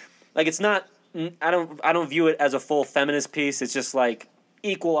 Like, it's not, I don't view it as a full feminist piece. It's just like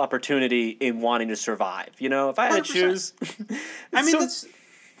equal opportunity in wanting to survive. If I had to choose. I mean,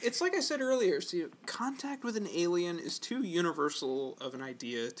 it's like I said earlier, see, contact with an alien is too universal of an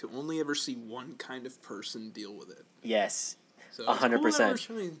idea to only ever see one kind of person deal with it. Yes, so 100%. It's cool that we're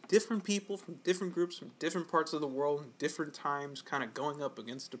showing different people from different groups from different parts of the world in different times kind of going up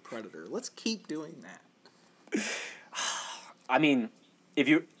against a predator. Let's keep doing that. I mean, if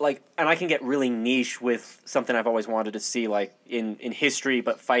you, like, and I can get really niche with something I've always wanted to see, like, in history,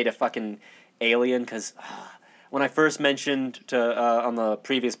 but fight a fucking alien, because... When I first mentioned on the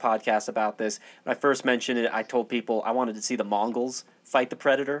previous podcast about this, when I first mentioned it, I told people I wanted to see the Mongols fight the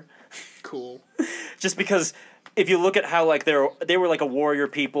Predator. Cool. Just because if you look at how like they were like a warrior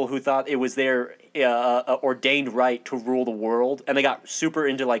people who thought it was their ordained right to rule the world, and they got super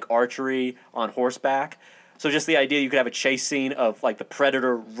into like archery on horseback. So just the idea you could have a chase scene of like the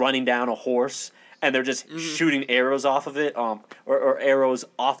Predator running down a horse. And they're just shooting arrows off of it, or arrows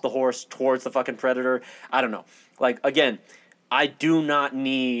off the horse towards the fucking Predator. I don't know. Like, again, I do not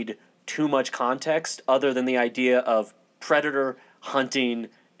need too much context other than the idea of Predator hunting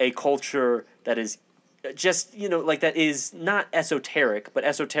a culture that is just, like that is not esoteric, but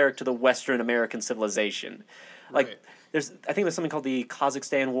esoteric to the Western American civilization. Like, right. I think there's something called the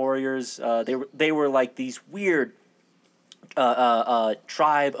Kazakhstan Warriors. They were like these weird...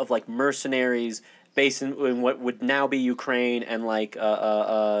 tribe of like mercenaries based in what would now be Ukraine and like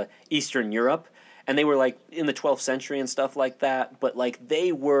Eastern Europe, and they were like in the 12th century and stuff like that. But like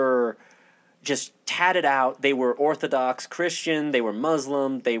they were just tatted out. They were Orthodox Christian. They were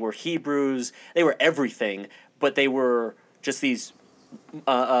Muslim. They were Hebrews. They were everything. But they were just these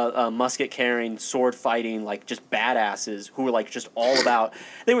musket carrying, sword fighting, like just badasses who were like just all about.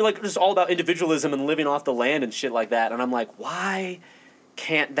 They were like just all about individualism and living off the land and shit like that. And I'm like, why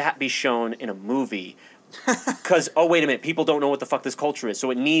can't that be shown in a movie? Because wait a minute, people don't know what the fuck this culture is, so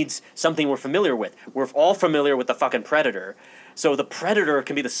it needs something we're familiar with. We're all familiar with the fucking Predator, so the Predator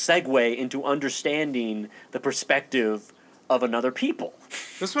can be the segue into understanding the perspective of another people.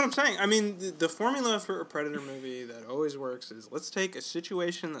 That's what I'm saying. I mean, the formula for a Predator movie that always works is let's take a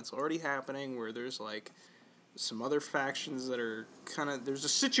situation that's already happening where there's like some other factions that are kind of... There's a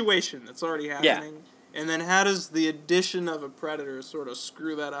situation that's already happening. Yeah. And then how does the addition of a Predator sort of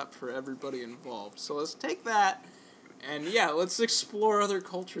screw that up for everybody involved? So let's take that and, let's explore other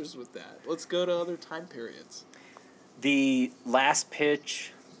cultures with that. Let's go to other time periods. The last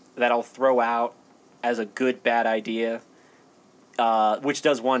pitch that I'll throw out as a good, bad idea... which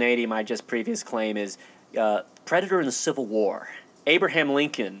does 180 my just previous claim, is Predator in the Civil War. Abraham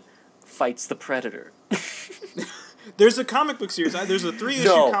Lincoln fights the Predator. There's a comic book series. There's a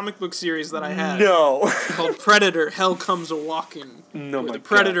 3-issue comic book series that I have. No. Called Predator, Hell Comes A-Walking. No, where the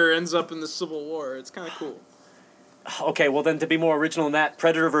Predator ends up in the Civil War. It's kind of cool. Okay, well then to be more original than that,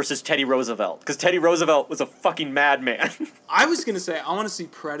 Predator versus Teddy Roosevelt. Because Teddy Roosevelt was a fucking madman. I was going to say, I want to see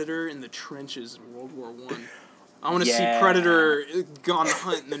Predator in the trenches in World War I. I want to see Predator on the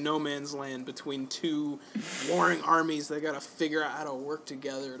hunt in the no man's land between two warring armies that got to figure out how to work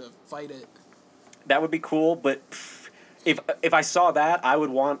together to fight it. That would be cool, but if I saw that, I would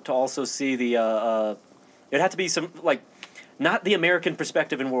want to also see the it'd have to be some like not the American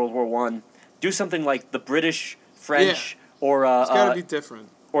perspective in World War I. Do something like the British, French, or it's got to be different.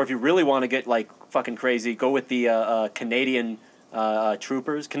 Or if you really want to get like fucking crazy, go with the Canadian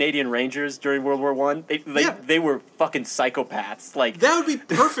troopers, Canadian Rangers during World War I. They were fucking psychopaths. Like that would be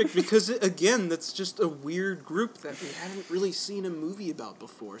perfect because again, that's just a weird group that we haven't really seen a movie about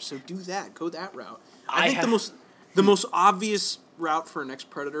before. So do that, go that route. I think the most obvious route for a next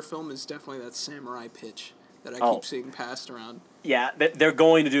Predator film is definitely that samurai pitch that I keep seeing passed around. Yeah, they're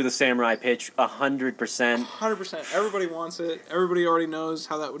going to do the samurai pitch 100%. 100%. Everybody wants it. Everybody already knows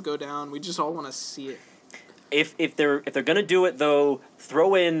how that would go down. We just all want to see it. If they're gonna do it though,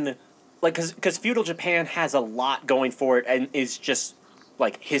 throw in like because feudal Japan has a lot going for it and is just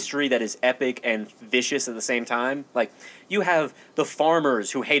like history that is epic and vicious at the same time. Like you have the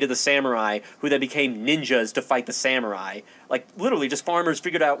farmers who hated the samurai, who then became ninjas to fight the samurai. Like literally, just farmers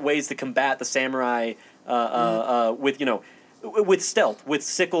figured out ways to combat the samurai with stealth, with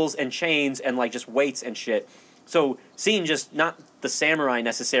sickles and chains and like just weights and shit. So seeing just not the samurai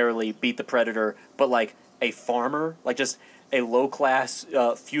necessarily beat the Predator, but like a farmer, like just a low-class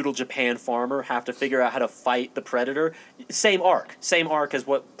feudal Japan farmer have to figure out how to fight the Predator. Same arc as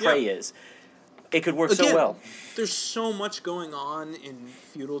what Prey is. It could work so well. There's so much going on in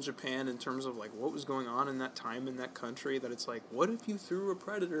feudal Japan in terms of, like, what was going on in that time in that country that it's like, what if you threw a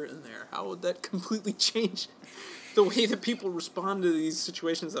Predator in there? How would that completely change the way that people respond to these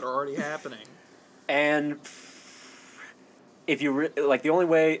situations that are already happening? And if you the only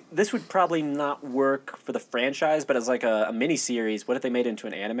way this would probably not work for the franchise, but as like a mini series, what if they made it into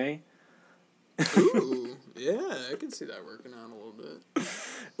an anime? Ooh, yeah, I can see that working out a little bit.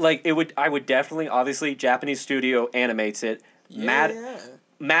 Like I would definitely, obviously, Japanese studio animates it. Yeah.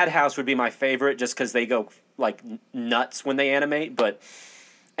 Madhouse would be my favorite, just because they go like nuts when they animate. But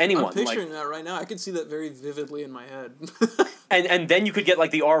anyone, I'm picturing that right now. I can see that very vividly in my head. and then you could get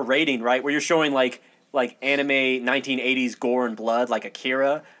like the R rating, right, where you're showing like anime 1980s gore and blood, like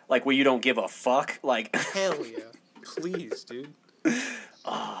Akira, like where you don't give a fuck, like. Hell yeah, please, dude.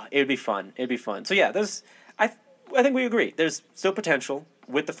 It'd be fun. So yeah, I think we agree. There's still potential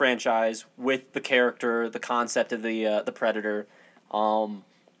with the franchise, with the character, the concept of the Predator.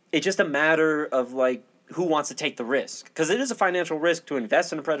 It's just a matter of like who wants to take the risk, because it is a financial risk to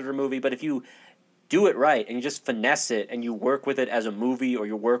invest in a Predator movie. But if you do it right and you just finesse it and you work with it as a movie or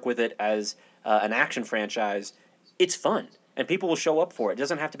you work with it as an action franchise, it's fun and people will show up for it. It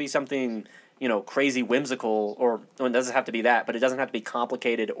doesn't have to be something, crazy whimsical, or it doesn't have to be that, but it doesn't have to be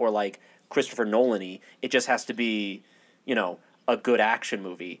complicated or like Christopher Nolan-y. It just has to be, a good action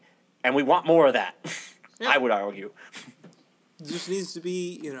movie. And we want more of that, yeah. I would argue. It just needs to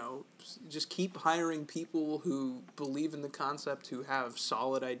be, just keep hiring people who believe in the concept, who have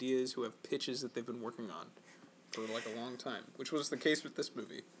solid ideas, who have pitches that they've been working on for like a long time, which was the case with this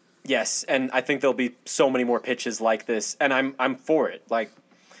movie. Yes, and I think there'll be so many more pitches like this, and I'm for it. Like,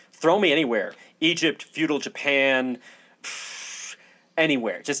 throw me anywhere. Egypt, feudal Japan,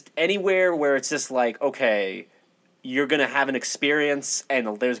 anywhere. Just anywhere where it's just like, okay, you're going to have an experience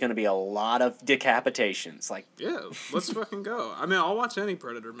and there's going to be a lot of decapitations. Like, yeah, let's fucking go. I mean, I'll watch any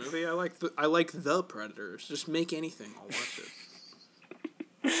Predator movie. I like the Predators. Just make anything, I'll watch it.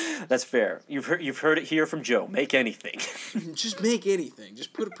 That's fair. You've heard it here from Joe. Make anything. Just make anything.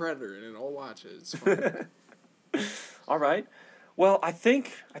 Just put a Predator in it. I'll watch it. It's fun. All right. Well, I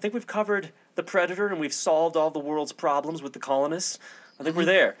think we've covered the Predator and we've solved all the world's problems with the colonists. I think we're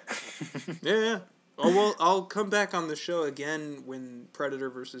there. Yeah. Oh, well, I'll come back on the show again when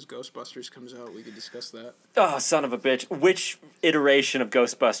Predator versus Ghostbusters comes out. We can discuss that. Oh, son of a bitch. Which iteration of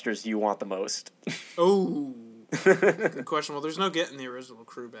Ghostbusters do you want the most? Oh. Good question. Well, there's no getting the original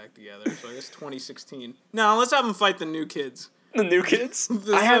crew back together, so I guess 2016. No, let's have them fight the new kids. The new kids?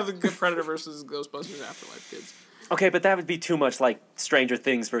 I have the Predator versus Ghostbusters Afterlife kids. Okay, but that would be too much like Stranger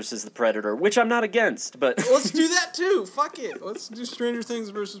Things versus the Predator, which I'm not against, but... Let's do that too! Fuck it! Let's do Stranger Things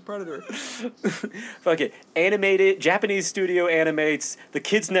versus Predator. Fuck it. Animated, Japanese studio animates The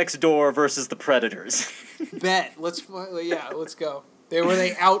Kids Next Door versus the Predators. Bet. Let's go. Where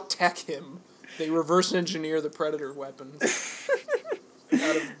they out-tech him. They reverse engineer the Predator weapons.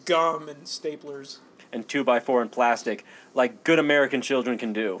 Out of gum and staplers. And 2x4 and plastic, like good American children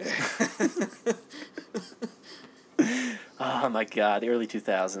can do. Oh my God, the early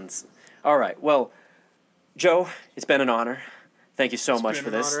 2000s. All right, well, Joe, it's been an honor. Thank you so much for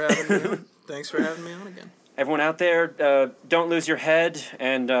this. It's been an honor having me on. Thanks for having me on again. Everyone out there, don't lose your head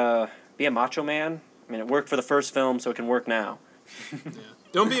and be a macho man. I mean, it worked for the first film, so it can work now. Yeah.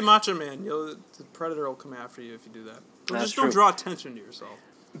 Don't be a macho man. The Predator will come after you if you do that. That's don't draw attention to yourself.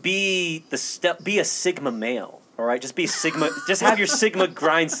 Be a Sigma male. All right, just be Sigma. Just have your Sigma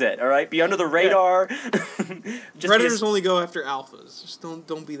grind set. All right, be under the radar. Predators only go after alphas. Just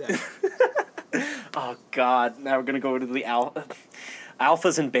don't be that. Oh God! Now we're gonna go to the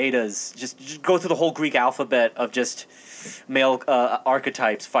alphas and betas. Just go through the whole Greek alphabet of just male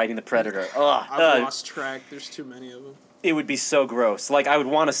archetypes fighting the Predator. I've lost track. There's too many of them. It would be so gross. Like, I would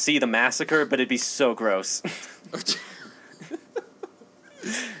want to see the massacre, but it'd be so gross.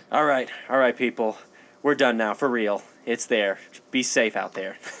 All right, people. We're done now, for real. It's there. Be safe out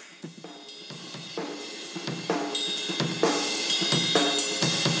there.